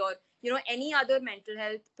anxiety, or any other mental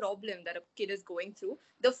health problem that a kid is going through,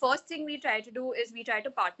 the first thing we try to do is we try to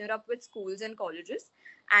partner up with schools and colleges,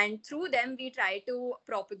 and through them we try to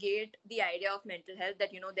propagate the idea of mental health,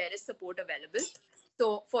 that there is support available.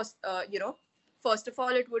 So first of all,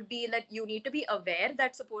 it would be that you need to be aware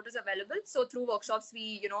that support is available. So through workshops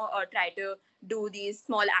we try to do these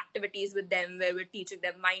small activities with them, where we're teaching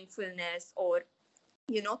them mindfulness, or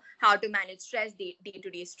how to manage stress,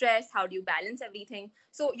 day-to-day stress, how do you balance everything.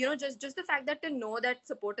 So just the fact that to know that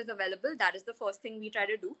support is available, that is the first thing we try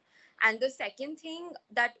to do. And the second thing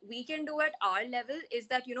that we can do at our level is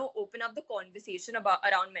that open up the conversation about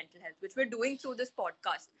around mental health, which we're doing through this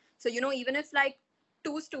podcast. So even if like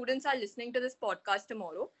 2 students are listening to this podcast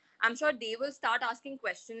tomorrow, I'm sure they will start asking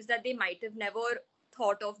questions that they might have never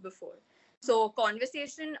thought of before. So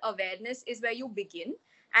conversation awareness is where you begin.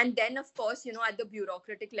 And then of course at the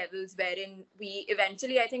bureaucratic levels, wherein we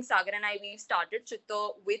eventually, I think Sagar and I, we've started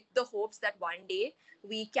Chittor with the hopes that one day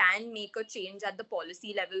we can make a change at the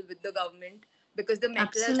policy level with the government, because the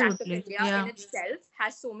Mental Health Act of Absolutely. India in Yeah. itself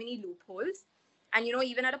has so many loopholes. And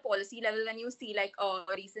even at a policy level, when you see like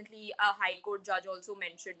recently a high court judge also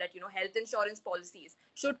mentioned that health insurance policies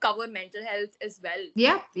should cover mental health as well,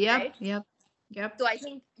 Yep. Yep. right? Yep. Yep. So I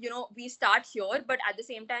think we start here, but at the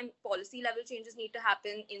same time policy level changes need to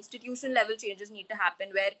happen, institution level changes need to happen,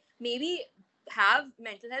 where maybe have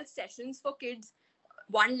mental health sessions for kids,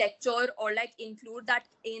 one lecture, or like include that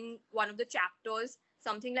in one of the chapters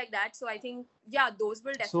something like that. So I think, yeah, those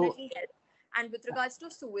will So definitely help. And with regards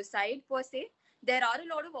to suicide per se, there are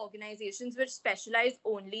a lot of organizations which specialize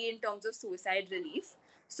only in terms of suicide relief.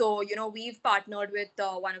 So, we've partnered with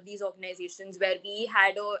one of these organizations where we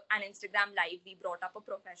had an Instagram live. We brought up a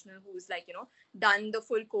professional who's like, done the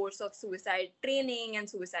full course of suicide training and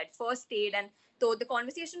suicide first aid. And so the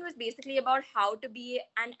conversation was basically about how to be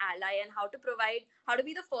an ally and how to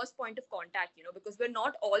be the first point of contact, because we're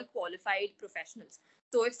not all qualified professionals.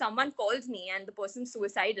 So if someone calls me and the person's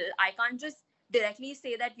suicidal, I can't just directly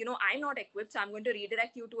say that, I'm not equipped, so I'm going to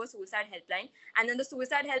redirect you to a suicide helpline. And then the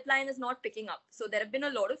suicide helpline is not picking up. So there have been a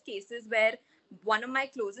lot of cases where one of my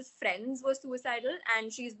closest friends was suicidal, and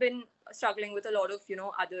she's been struggling with a lot of,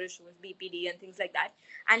 other issues, BPD and things like that.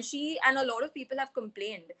 And she and a lot of people have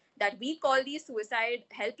complained that we call these suicide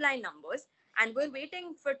helpline numbers and we're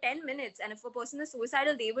waiting for 10 minutes. And if a person is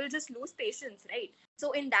suicidal, they will just lose patience, right?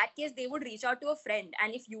 So in that case, they would reach out to a friend.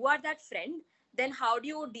 And if you are that friend, then how do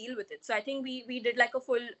you deal with it? So I think we did like a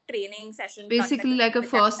full training session. Basically, like a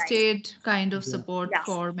first aid kind of Yeah. support Yeah.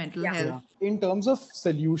 for mental Yeah. health. in terms of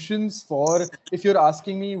solutions, for if you're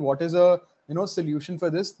asking me what is a solution for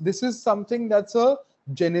this is something that's a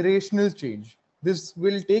generational change. This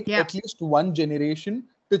will take Yeah. at least one generation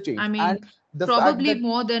to change. I And mean, the fact probably that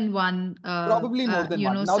more than one, probably more than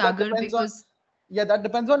one. Now that Sagar, depends on, because yeah, that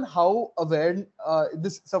depends on how aware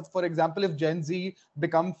this. So for example, if Gen Z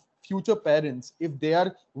become future parents, if they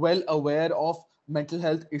are well aware of mental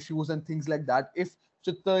health issues and things like that, if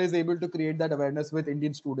Chitta is able to create that awareness with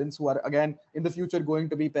Indian students who are again in the future going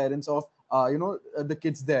to be parents of the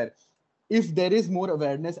kids there, if there is more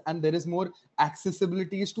awareness and there is more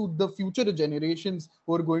accessibilities to the future generations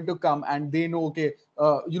who are going to come, and they know, okay,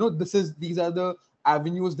 these are the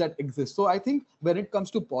avenues that exist. So I think when it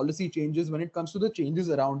comes to policy changes, when it comes to the changes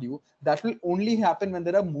around you, that will only happen when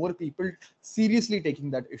there are more people seriously taking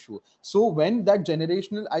that issue. So when that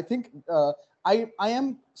generational, I think I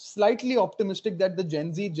am slightly optimistic that the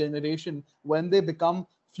Gen Z generation, when they become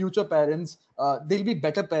future parents, they'll be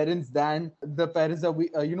better parents than the parents that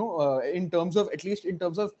we in terms of, at least in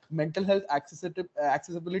terms of mental health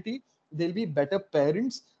accessibility, they'll be better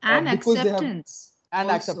parents and because they have, acceptance and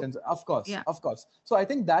also. acceptance, of course, Yeah. of course. So I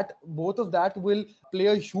think that both of that will play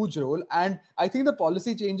a huge role, and I think the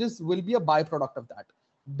policy changes will be a byproduct of that,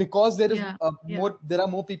 because there is Yeah. more, there are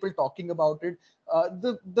more people talking about it.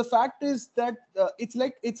 The fact is that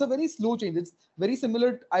it's a very slow change. It's very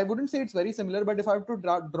similar. I wouldn't say it's very similar, but if I have to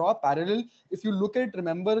draw a parallel, if you look at it,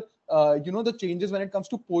 remember the changes when it comes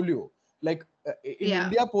to polio. Like in Yeah.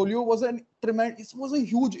 India, polio was it was a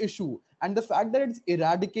huge issue, and the fact that it's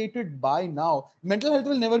eradicated by now, mental health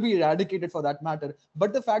will never be eradicated for that matter.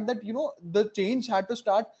 But the fact that the change had to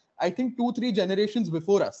start, I think 2-3 generations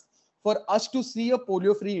before us, for us to see a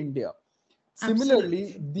polio-free India. Similarly,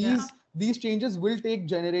 Absolutely. Yeah. these changes will take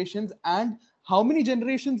generations, and how many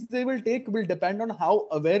generations they will take will depend on how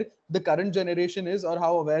aware the current generation is, or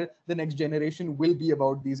how aware the next generation will be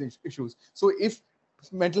about these issues. So if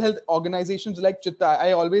mental health organizations like Chitta,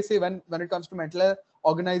 I always say, when it comes to mental health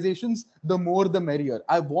organizations, the more the merrier.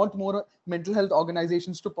 I want more mental health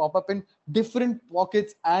organizations to pop up in different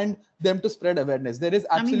pockets and them to spread awareness. There is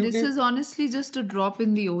I mean, this absolutely, is honestly just a drop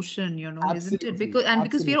in the ocean, isn't it? absolutely, Because we are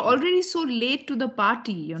absolutely, already so late to the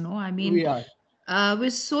party. I mean, we are. we're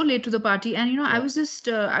so late to the party, and Yeah. I was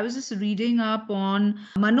just reading up on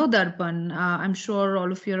Mano Darpan. I'm sure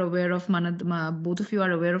all of you are aware of both of you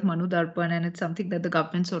are aware of Mano Darpan, and it's something that the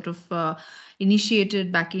government sort of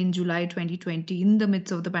initiated back in July 2020, in the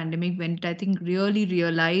midst of the pandemic, when it, I think, really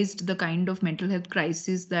realized the kind of mental health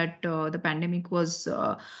crisis that the pandemic was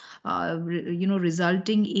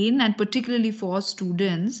resulting in, and particularly for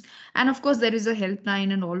students. And of course there is a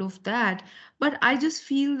helpline and all of that, but I just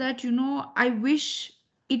feel that I wish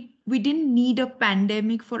we didn't need a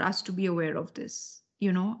pandemic for us to be aware of this.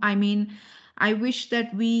 I mean, I wish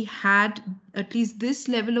that we had at least this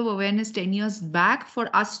level of awareness 10 years back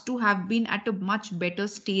for us to have been at a much better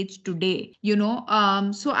stage today. So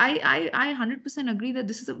I 100% agree that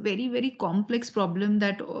this is a very, very complex problem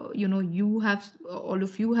that all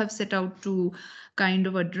of you have set out to kind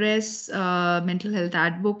of address. Mental health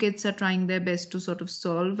advocates are trying their best to sort of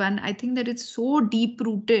solve, and I think that it's so deep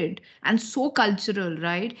rooted and so cultural,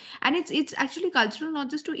 right? And it's actually cultural not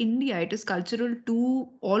just to India, it is cultural to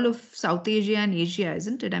all of South Asia and Asia,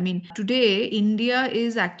 isn't it? I mean, today India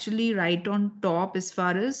is actually right on top as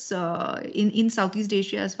far as in Southeast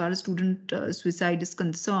Asia, as far as student suicide is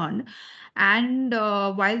concerned. And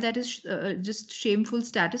while that is just shameful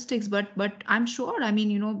statistics, but I'm sure, I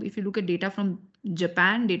mean, if you look at data from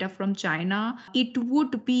Japan, data from China, it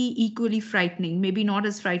would be equally frightening. Maybe not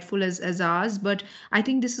as frightful as ours, but I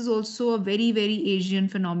think this is also a very, very Asian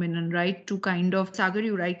phenomenon, right? To kind of, Sagar,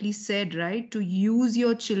 you rightly said, right? To use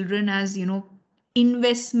your children as,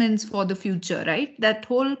 investments for the future, right? That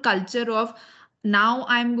whole culture of, now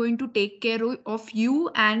I'm going to take care of you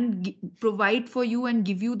and provide for you and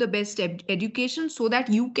give you the best education so that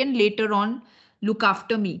you can later on look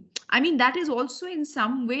after me. I mean, that is also in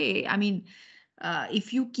some way, I mean,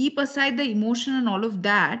 if you keep aside the emotion and all of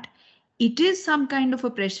that, it is some kind of a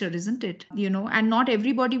pressure, isn't it? And not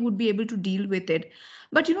everybody would be able to deal with it.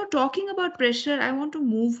 But talking about pressure, I want to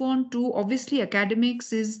move on to, obviously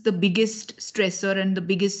academics is the biggest stressor and the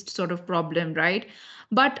biggest sort of problem, right?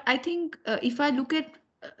 But I think if I look at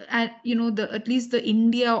the at least the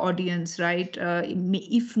India audience, right?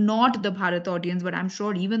 If not the Bharat audience, but I'm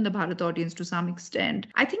sure even the Bharat audience to some extent,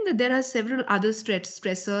 I think that there are several other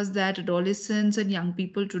stressors that adolescents and young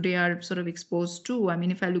people today are sort of exposed to. I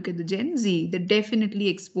mean, if I look at the Gen Z, they're definitely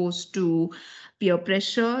exposed to peer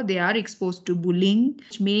pressure. They are exposed to bullying,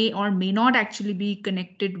 which may or may not actually be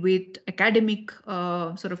connected with academic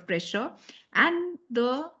sort of pressure. And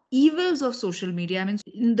the evils of social media, I mean,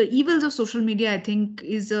 in the evils of social media, I think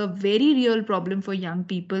is a very real problem for young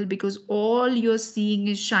people, because all you're seeing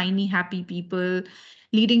is shiny happy people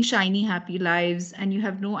leading shiny happy lives, and you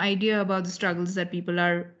have no idea about the struggles that people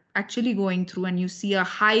are actually going through. And you see a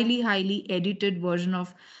highly edited version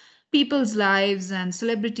of people's lives and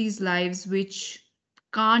celebrities' lives, which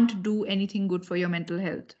can't do anything good for your mental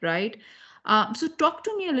health, right? So, talk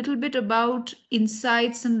to me a little bit about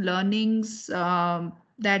insights and learnings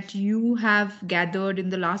that you have gathered in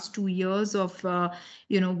the last 2 years of,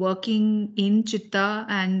 working in Chitta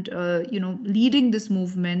and, leading this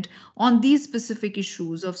movement on these specific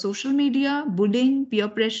issues of social media, bullying, peer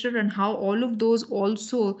pressure, and how all of those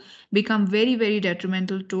also become very, very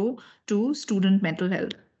detrimental to student mental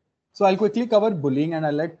health. So I'll quickly cover bullying and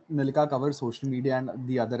I'll let Nilika cover social media and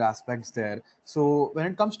the other aspects there. So when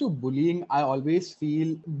it comes to bullying, I always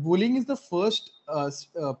feel bullying is the first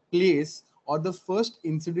place or the first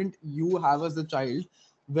incident you have as a child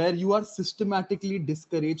where you are systematically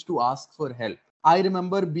discouraged to ask for help. I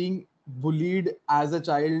remember being bullied as a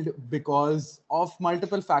child because of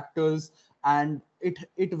multiple factors, and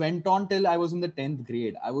it went on till I was in the 10th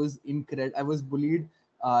grade. I was bullied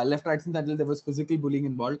left, right, and center. There was physical bullying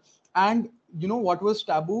involved. And what was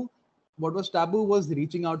taboo? What was taboo was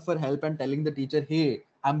reaching out for help and telling the teacher, "Hey,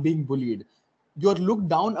 I'm being bullied." You're looked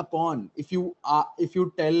down upon if you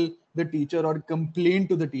tell the teacher or complain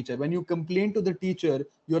to the teacher. When you complain to the teacher,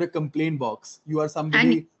 you're a complaint box. You are and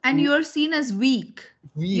somebody and who you're seen as weak.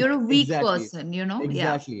 You're weak. a weak Exactly. person, yeah.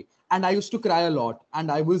 Exactly. And I used to cry a lot, and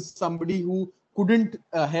I was somebody who couldn't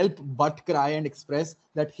help but cry and express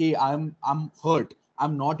that, hey, I'm hurt,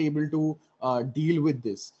 I'm not able to deal with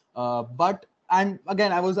this. But and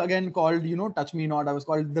again, I was again called, touch me not. I was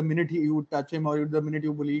called, the minute you touch him or the minute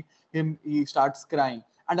you bully him, he starts crying.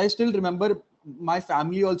 And I still remember my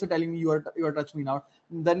family also telling me, you are touch me now.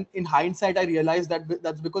 Then in hindsight, I realized that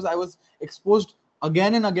that's because I was exposed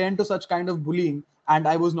again and again to such kind of bullying, and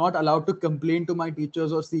I was not allowed to complain to my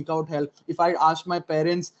teachers or seek out help. If I asked my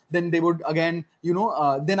parents, then they would again,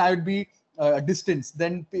 then I would be distance.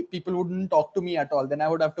 Then people wouldn't talk to me at all. Then I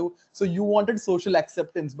would have to. So you wanted social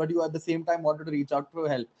acceptance, but you at the same time wanted to reach out for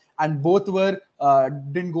help, and both were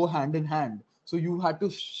didn't go hand in hand. So you had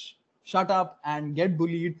to shut up and get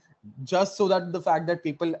bullied just so that the fact that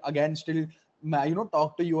people again still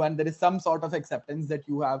talk to you, and there is some sort of acceptance that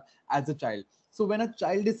you have as a child. So when a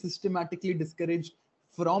child is systematically discouraged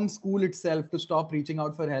from school itself to stop reaching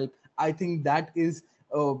out for help, I think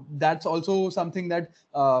that's also something that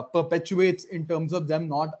perpetuates in terms of them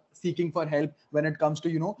not seeking for help when it comes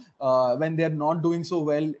to when they're not doing so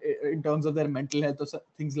well in terms of their mental health or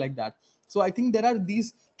things like that. So I think there are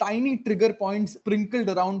these tiny trigger points sprinkled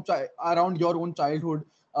around your own childhood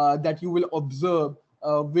that you will observe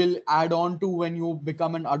will add on to when you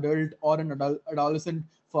become an adult or an adolescent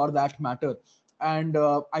for that matter. And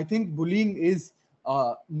I think bullying is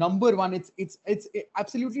number one. It's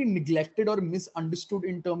absolutely neglected or misunderstood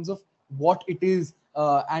in terms of what it is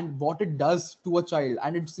and what it does to a child,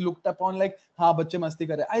 and it's looked upon like, ha, bacche masti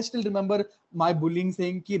kar rahe. I still remember my bullying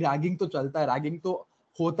saying ki ragging to chalta hai, ragging to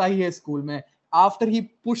hota hi hai school mein. After he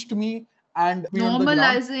pushed me and me on the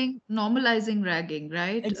ground. Normalizing ragging,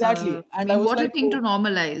 right? Exactly. I And I mean, was what a like, thing to oh,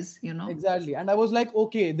 normalize. exactly. And I was like,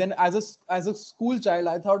 okay, then as a school child,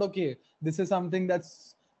 I thought, okay, this is something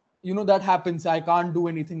that's that happens. I can't do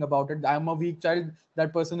anything about it. I'm a weak child,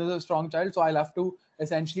 that person is a strong child, so I'll have to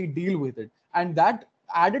essentially deal with it. And that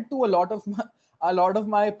added to a lot of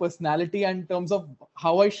my personality and in terms of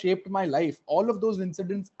how I shaped my life. All of those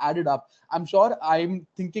incidents added up. I'm sure I'm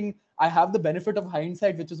thinking I have the benefit of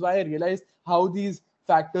hindsight, which is why I realized how these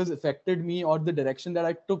factors affected me or the direction that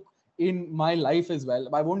I took in my life as well.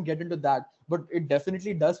 I won't get into that, but it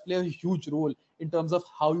definitely does play a huge role in terms of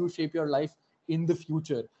how you shape your life in the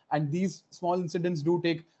future. And these small incidents do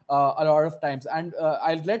take a lot of times. And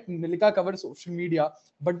I'll let Nilika cover social media,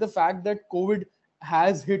 but the fact that COVID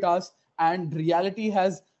has hit us and reality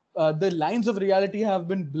has the lines of reality have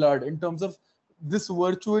been blurred in terms of this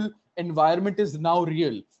virtual environment is now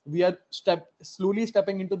real. We are slowly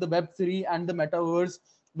stepping into the Web3 and the metaverse,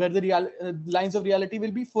 where the lines of reality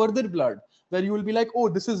will be further blurred, where you will be like, oh,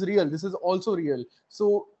 this is real, this is also real.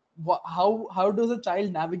 So how does a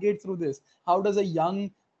child navigate through this? How does a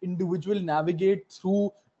young individual navigate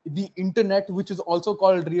through the internet, which is also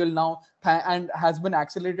called real now, and has been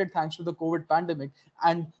accelerated thanks to the COVID pandemic,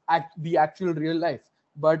 and the actual real life?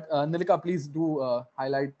 But Nilika, please do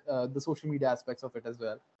highlight the social media aspects of it as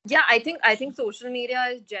well. Yeah, I think social media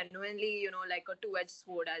is genuinely, like a two-edged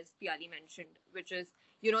sword, as Piali mentioned, which is,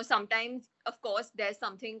 sometimes, of course, there's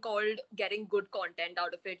something called getting good content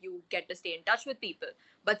out of it. You get to stay in touch with people.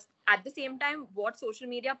 But at the same time, what social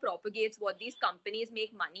media propagates, what these companies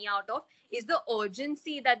make money out of, is the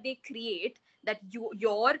urgency that they create, that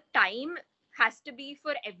your time has to be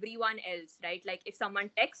for everyone else, right? Like if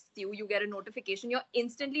someone texts you, you get a notification, you're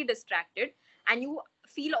instantly distracted, and you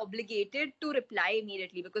feel obligated to reply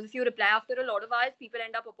immediately, because if you reply after a lot of hours, people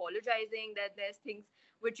end up apologizing that there's things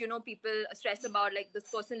which people stress about, like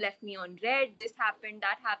this person left me on red, this happened,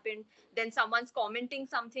 that happened, then someone's commenting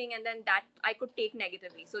something, and then that I could take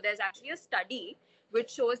negatively. So there's actually a study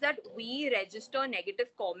which shows that we register negative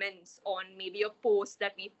comments on maybe a post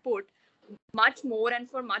that we put much more and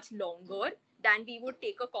for much longer than we would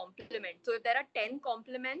take a compliment. So if there are 10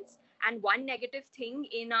 compliments and one negative thing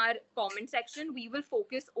in our comment section, we will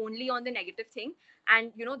focus only on the negative thing.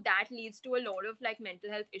 And that leads to a lot of like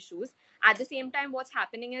mental health issues. At the same time, what's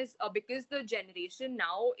happening is because the generation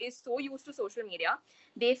now is so used to social media,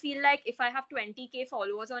 they feel like if I have 20k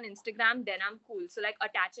followers on Instagram, then I'm cool. So like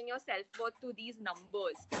attaching your self-worth to these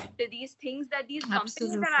numbers, to these things that these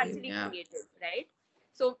companies have Absolutely, actually yeah. created, right?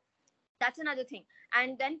 So that's another thing.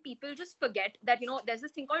 And then people just forget that there's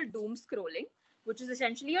this thing called doom scrolling, which is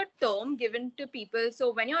essentially a term given to people.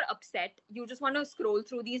 So when you're upset, you just want to scroll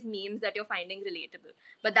through these memes that you're finding relatable,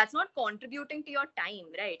 but that's not contributing to your time,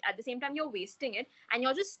 right? At the same time, you're wasting it, and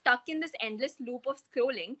you're just stuck in this endless loop of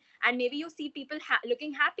scrolling. And maybe you see people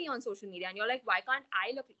looking happy on social media, and you're like, why can't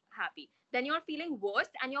I look happy? Then you're feeling worse,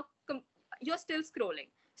 and you're still scrolling,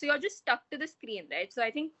 so you're just stuck to the screen, right? So I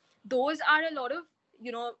think those are a lot of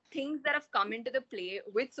things that have come into the play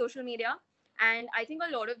with social media. And I think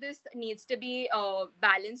a lot of this needs to be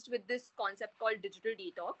balanced with this concept called digital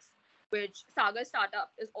detox, which Sagar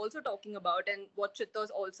Startup is also talking about, and what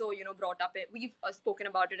Chitta's also brought up. We've spoken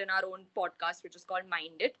about it in our own podcast, which is called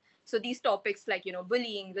Mind It. So these topics like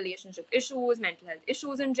bullying, relationship issues, mental health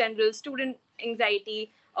issues in general, student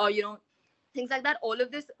anxiety, things like that, all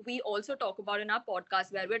of this we also talk about in our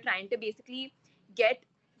podcast, where we're trying to basically get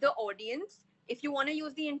the audience, if you want to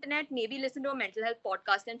use the internet, maybe listen to a mental health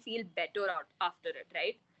podcast and feel better out after it,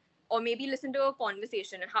 right? Or maybe listen to a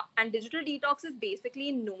conversation. And digital detox is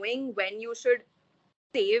basically knowing when you should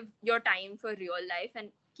save your time for real life and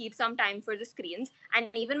keep some time for the screens. And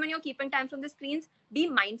even when you're keeping time from the screens, be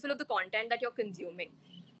mindful of the content that you're consuming.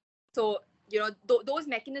 So those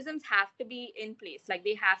mechanisms have to be in place. Like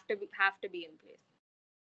they have to be in place.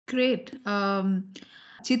 Great.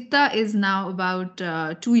 Chitta is now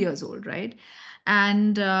about 2 years old, right?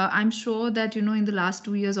 And I'm sure that, in the last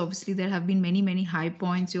 2 years, obviously, there have been many, many high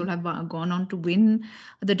points. You'll have gone on to win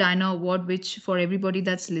the Diana Award, which for everybody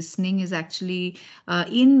that's listening is actually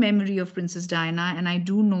in memory of Princess Diana. And I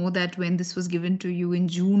do know that when this was given to you in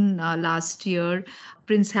June last year,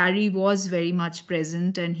 Prince Harry was very much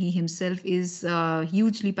present, and he himself is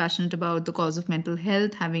hugely passionate about the cause of mental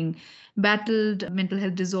health, having battled mental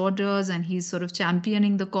health disorders, and he's sort of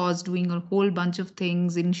championing the cause, doing a whole bunch of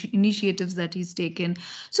things, initiatives that he's taken.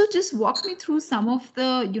 So just walk me through some of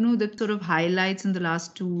the sort of highlights in the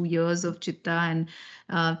last 2 years of Chitta, and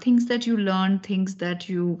things that you learned, things that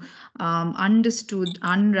you understood,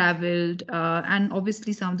 unraveled, and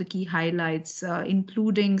obviously some of the key highlights,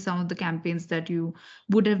 including some of the campaigns that you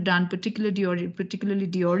would have done, particularly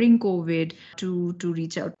during COVID, to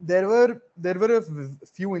reach out. There were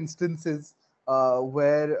few instances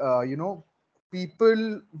where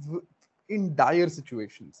people in dire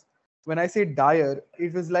situations, when I say dire,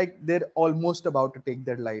 it was like they're almost about to take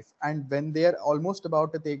their life. And when they're almost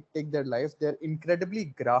about to take their life, they're incredibly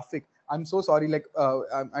graphic. I'm so sorry. Like,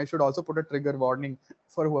 I should also put a trigger warning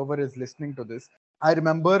for whoever is listening to this. I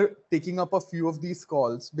remember taking up a few of these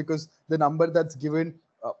calls because the number that's given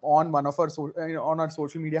on one of our on our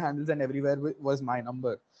social media handles and everywhere was my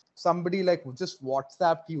number. Somebody like just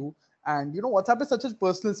WhatsApped you, and WhatsApp is such a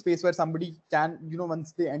personal space where somebody can,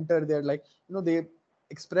 once they enter, they're like, they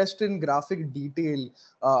expressed in graphic detail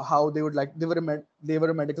how they would like, they were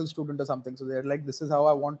a medical student or something, so they're like, this is how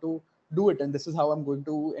I want to do it, and this is how I'm going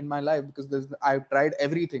to in my life, because I've tried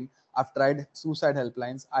everything. I've tried suicide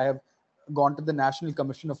helplines. I have gone to the National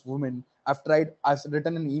Commission of Women. I've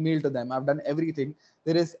written an email to them. I've done everything.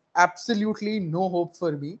 There is absolutely no hope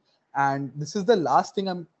for me. And this is the last thing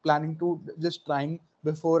I'm planning to just trying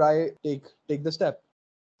before I take the step.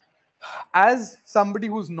 As somebody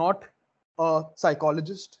who's not a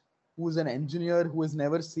psychologist, who's an engineer, who has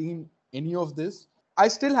never seen any of this, I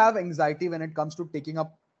still have anxiety when it comes to picking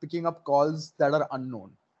up calls that are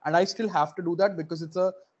unknown. And I still have to do that because it's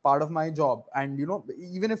a part of my job. And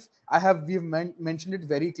even if we've mentioned it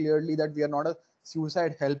very clearly that we are not a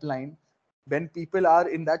suicide helpline, when people are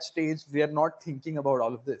in that stage, they are not thinking about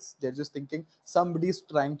all of this. They're just thinking somebody's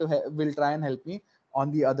trying to will try and help me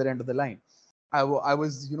on the other end of the line. I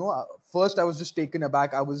was, first I was just taken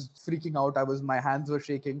aback. I was freaking out. My hands were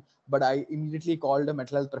shaking, but I immediately called a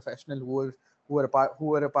mental health professional who were a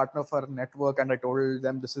partner of our network, and I told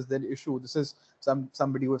them, this is the issue. This is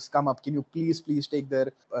somebody who has come up. Can you please take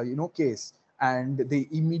their, case? And they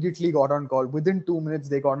immediately got on call. Within 2 minutes,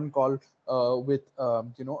 they got on call with,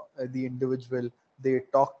 the individual. They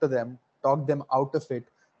talked them out of it.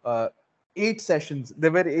 8 sessions.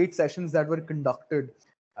 There were 8 sessions that were conducted.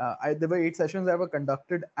 There were 8 sessions that were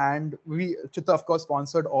conducted, and Chitta, of course,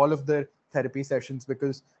 sponsored all of the therapy sessions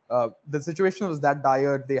because the situation was that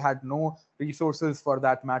dire. They had no resources for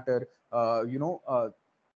that matter.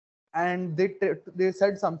 And they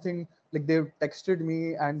said something like, they texted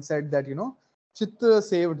me and said that, Chitta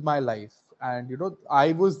saved my life, and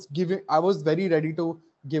I was very ready to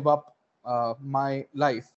give up my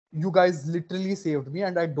life. You guys literally saved me,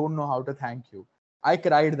 and I don't know how to thank you. I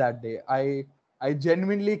cried that day. I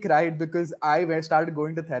genuinely cried because started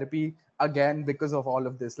going to therapy again because of all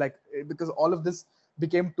of this. Like, because all of this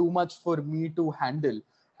became too much for me to handle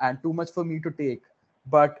and too much for me to take.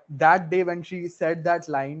 But that day when she said that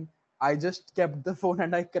line, I just kept the phone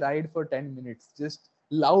and I cried for 10 minutes, just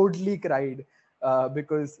loudly cried,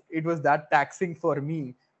 because it was that taxing for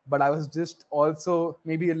me. But I was just also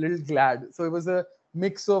maybe a little glad. So it was a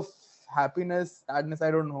mix of happiness, sadness, I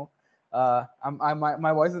don't know.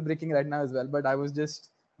 My voice is breaking right now as well, but I was just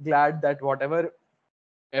glad that whatever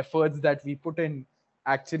efforts that we put in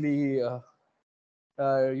actually,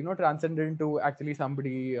 transcended into actually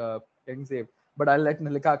somebody getting saved. But I'll let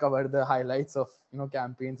Nilika cover the highlights of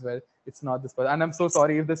campaigns where it's not this person. And I'm so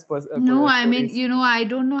sorry if this No, I story mean, is. I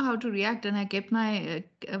don't know how to react, and I kept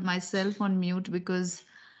myself on mute because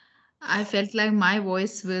I felt like my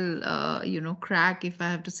voice will, crack if I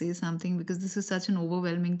have to say something, because this is such an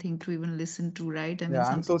overwhelming thing to even listen to, right? I mean, Yeah,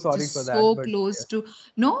 I'm something so sorry for just that, so but close yes. to.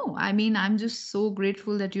 No, I mean, I'm just so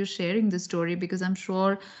grateful that you're sharing this story, because I'm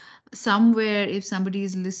sure somewhere, if somebody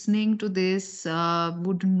is listening to this,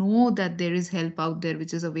 would know that there is help out there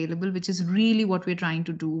which is available, which is really what we're trying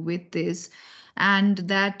to do with this. And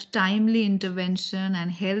that timely intervention and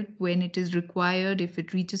help when it is required, if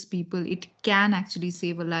it reaches people, it can actually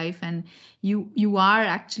save a life. And you are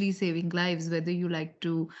actually saving lives, whether you like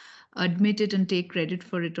to admit it and take credit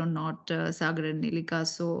for it or not, Sagar and Nilika.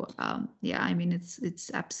 So yeah, I mean,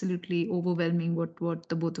 it's absolutely overwhelming what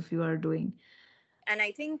the both of you are doing. And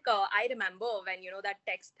I think I remember when that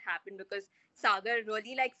text happened, because Sagar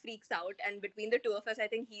really like freaks out, and between the two of us, I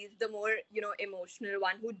think he's the more emotional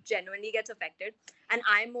one who genuinely gets affected, and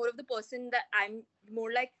I'm more of the person that I'm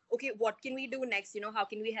more like, okay, what can we do next? How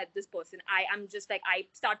can we help this person? I am just like, I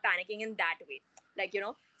start panicking in that way, like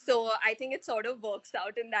So I think it sort of works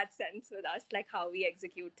out in that sense with us, like how we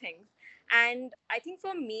execute things. And I think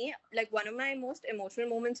for me, like one of my most emotional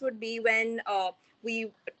moments would be when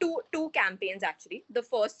we two campaigns actually. The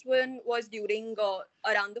first one was during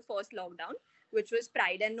around the first lockdown, which was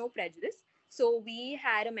Pride and No Prejudice. So we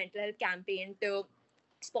had a mental health campaign to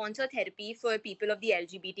sponsor therapy for people of the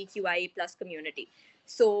LGBTQIA plus community.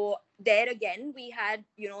 So there again, we had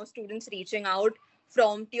students reaching out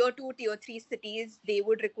from tier 2, tier 3 cities. They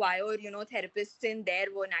would require therapists in their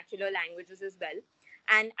vernacular languages as well.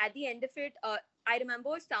 And at the end of it, I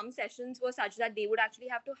remember some sessions were such that they would actually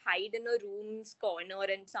have to hide in a room's corner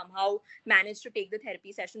and somehow manage to take the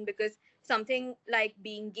therapy session, because something like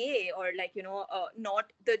being gay or like, not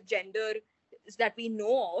the gender that we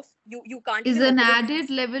know of, you can't Is even an open a added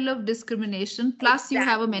level of discrimination. Plus, you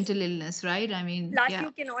have a exactly. mental illness, right? I mean, Plus, yeah.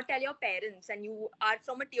 you cannot tell your parents, and you are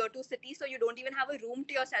from a tier 2 city, so you don't even have a room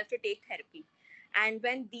to yourself to take therapy. And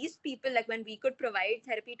when these people, like when we could provide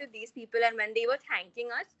therapy to these people and when they were thanking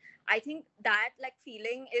us, I think that like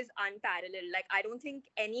feeling is unparalleled. Like, I don't think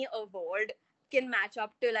any award can match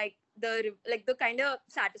up to the kind of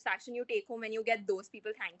satisfaction you take home when you get those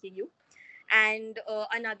people thanking you. And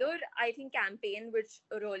another, I think, campaign which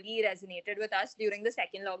really resonated with us during the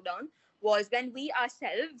second lockdown was when we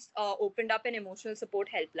ourselves opened up an emotional support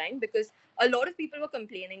helpline, because a lot of people were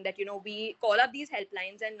complaining that, we call up these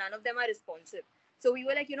helplines and none of them are responsive. So we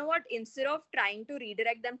were like, you know what, instead of trying to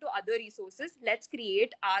redirect them to other resources, let's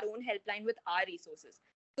create our own helpline with our resources.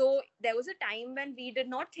 So there was a time when we did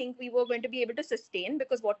not think we were going to be able to sustain,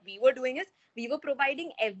 because what we were doing is we were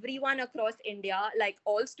providing everyone across India, like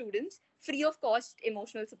all students, free of cost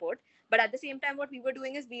emotional support. But at the same time, what we were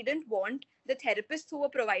doing is we didn't want the therapists who were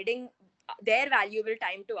providing their valuable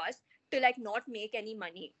time to us to like not make any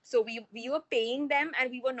money. So we were paying them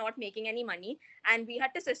and we were not making any money, and we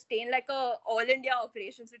had to sustain like a all India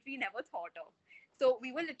operations, which we never thought of. So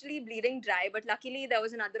we were literally bleeding dry, but luckily there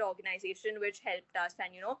was another organization which helped us,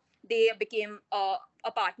 and they became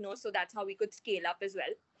a partner, so that's how we could scale up as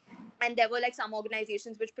well. And there were like some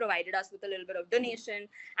organizations which provided us with a little bit of donation,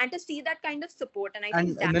 and to see that kind of support, and I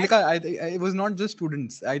And think that Nilika, it was not just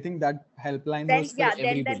students. I think that helpline then was for yeah then we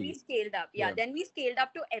everybody. scaled up. Yeah, Yeah. then we scaled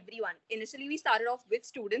up to everyone. Initially we started off with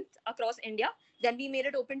students across India, then we made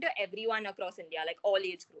it open to everyone across India, like all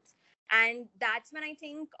age groups. And that's when I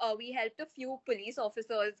think we helped a few police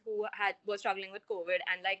officers who were struggling with COVID,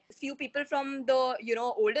 and like few people from the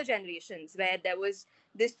older generations, where there was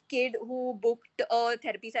this kid who booked a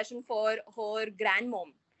therapy session for her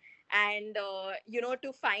grandmom. And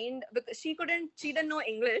to find, because she didn't know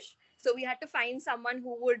English, so we had to find someone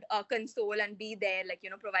who would console and be there, like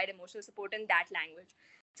provide emotional support in that language.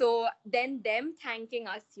 So then them thanking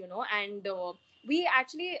us, and we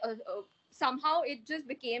actually somehow it just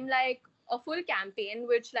became like a full campaign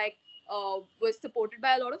which like was supported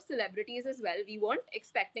by a lot of celebrities as well. We weren't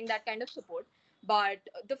expecting that kind of support, but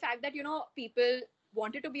the fact that people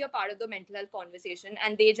wanted to be a part of the mental health conversation,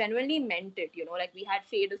 and they genuinely meant it. Like we had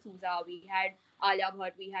Faye D'Souza, we had Alia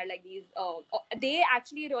Bhatt, we had like these. They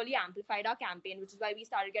actually really amplified our campaign, which is why we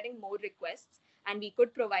started getting more requests and we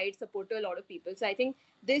could provide support to a lot of people. So I think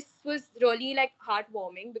this was really like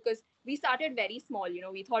heartwarming, because we started very small.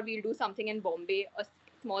 We thought we'll do something in Bombay, a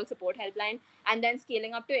small support helpline, and then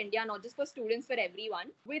scaling up to India, not just for students, for everyone.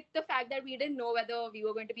 With the fact that we didn't know whether we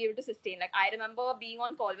were going to be able to sustain. Like I remember being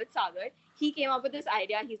on call with Sagar, he came up with this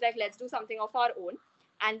idea. He's like, let's do something of our own.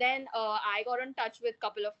 And then I got in touch with a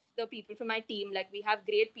couple of the people from my team. Like we have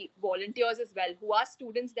great volunteers as well who are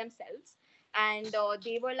students themselves, and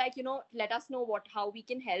they were like, let us know how we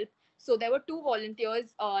can help. So there were two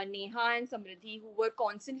volunteers, Neha and Samriddhi, who were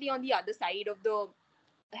constantly on the other side of the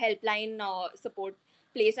helpline support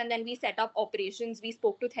place. And then we set up operations. We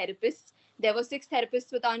spoke to therapists. There were 6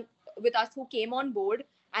 therapists with us who came on board,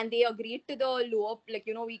 and they agreed to the lower, like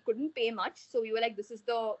we couldn't pay much, so we were like, this is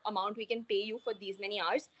the amount we can pay you for these many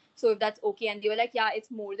hours, so if that's okay. And they were like, yeah, it's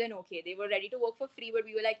more than okay. They were ready to work for free, but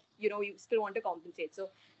we were like, you still want to compensate. So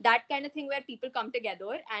that kind of thing where people come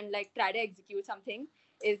together and like try to execute something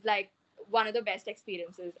is like one of the best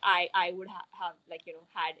experiences I would have like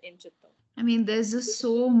had in Chittor. I mean, there's just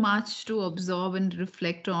so much to absorb and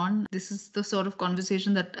reflect on. This is the sort of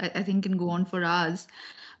conversation that I think can go on for hours.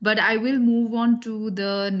 But I will move on to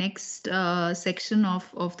the next section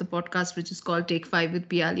of the podcast, which is called Take Five with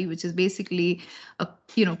Piali, which is basically a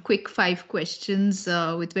quick 5 questions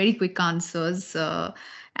with very quick answers.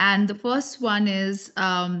 And the first one is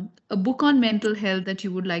a book on mental health that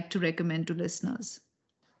you would like to recommend to listeners.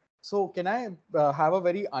 So can I have a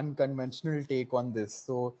very unconventional take on this?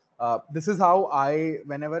 So this is how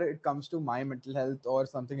whenever it comes to my mental health or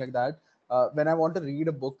something like that, when I want to read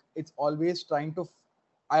a book, it's always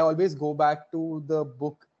I always go back to the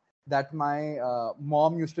book that my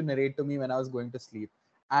mom used to narrate to me when I was going to sleep.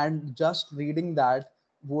 And just reading that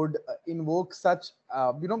would invoke such,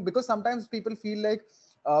 because sometimes people feel like,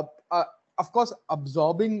 uh, uh, of course,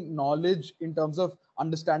 absorbing knowledge in terms of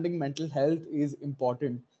understanding mental health is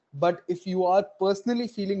important, but if you are personally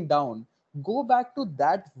feeling down, go back to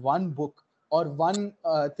that one book or one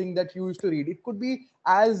thing that you used to read. It could be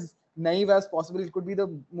as naive as possible. It could be the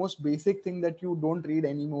most basic thing that you don't read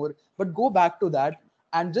anymore, but go back to that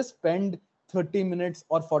and just spend 30 minutes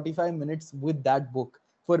or 45 minutes with that book.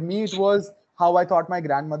 For me, it was How I Taught My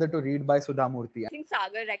Grandmother to Read by Sudha Murthy. I think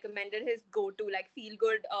Sagar recommended his go-to like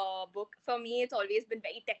feel-good book. For me, it's always been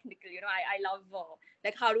very technical. I love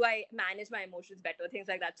like how do I manage my emotions better, things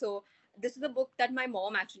like that. So this is a book that my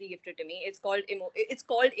mom actually gifted to me. It's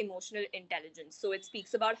called Emotional Intelligence. So it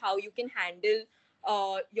speaks about how you can handle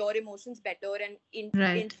your emotions better, and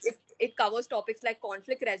Right. it covers topics like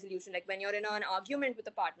conflict resolution. Like when you're in an argument with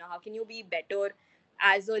a partner, how can you be better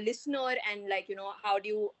as a listener, and like how do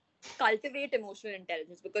you cultivate emotional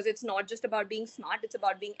intelligence, because it's not just about being smart, it's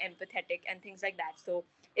about being empathetic and things like that. So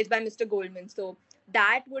it's by Mr. Goldman. So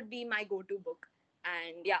that would be my go-to book.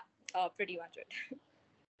 And yeah, pretty much it.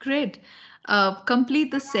 Great.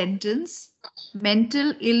 Complete the sentence.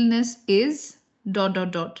 Mental illness is ...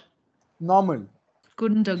 Normal.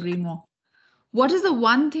 Couldn't agree more. What is the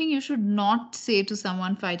one thing you should not say to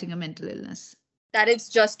someone fighting a mental illness? That it's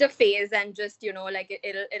just a phase, and just like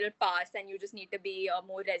it'll pass, and you just need to be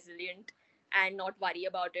more resilient and not worry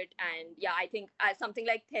about it. And yeah, I think something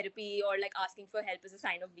like therapy or like asking for help is a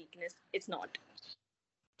sign of weakness. It's not.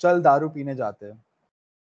 Chal daru peene jaate hain.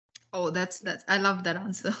 Oh, that's I love that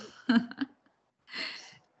answer.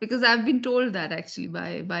 Because I've been told that actually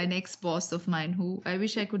by an ex-boss of mine who I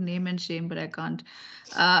wish I could name and shame, but I can't.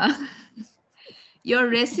 Uh, your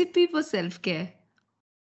recipe for self-care.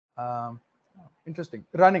 Interesting.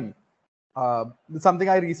 Running. Something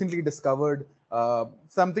I recently discovered.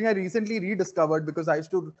 Something I recently rediscovered because I used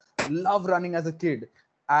to love running as a kid,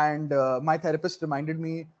 and my therapist reminded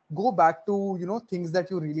me, go back to things that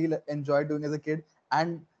you really enjoyed doing as a kid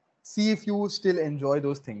and see if you still enjoy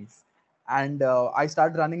those things. And I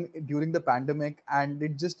started running during the pandemic, and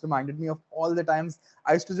it just reminded me of all the times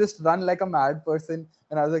I used to just run like a mad person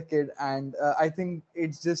when I was a kid. And I think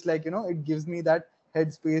it's just like it gives me that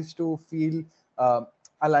headspace to feel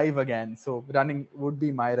alive again. So running would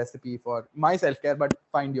be my recipe for my self-care, but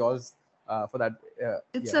find yours for that.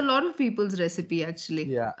 It's Yeah. a lot of people's recipe actually.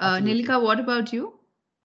 Yeah, absolutely. Nilika, what about you?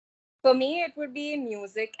 For me, it would be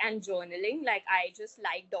music and journaling. Like I just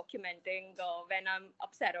like documenting when I'm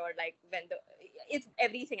upset, or like it's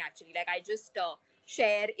everything actually. Like I just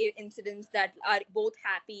share incidents that are both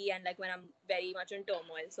happy and like when I'm very much in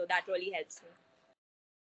turmoil. So that really helps me.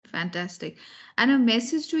 Fantastic. And a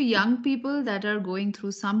message to young people that are going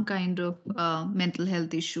through some kind of mental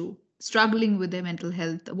health issue, struggling with their mental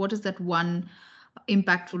health. What is that one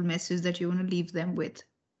impactful message that you want to leave them with?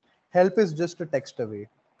 Help is just a text away.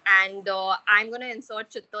 And I'm going to insert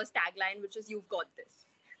Chitta's tagline, which is "You've got this."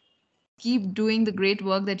 Keep doing the great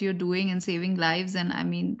work that you're doing and saving lives. And I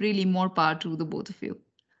mean, really more power to the both of you.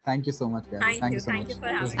 Thank you so much, guys. Thank you. so Thank much. you for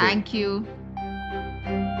It was having great. Thank you.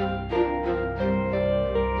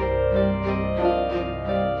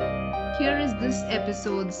 Here is this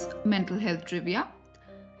episode's mental health trivia.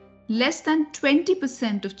 Less than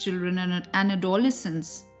 20% of children and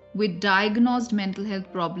adolescents with diagnosed mental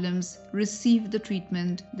health problems receive the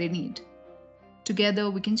treatment they need. Together,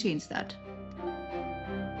 we can change that.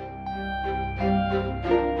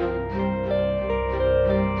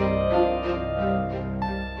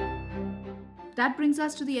 That brings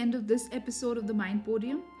us to the end of this episode of the Mind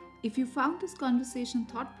Podium. If you found this conversation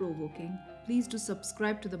thought-provoking, please do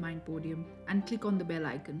subscribe to the Mind Podium and click on the bell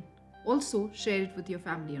icon. Also, share it with your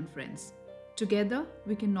family and friends. Together,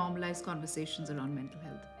 we can normalize conversations around mental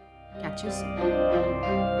health. Catch you soon.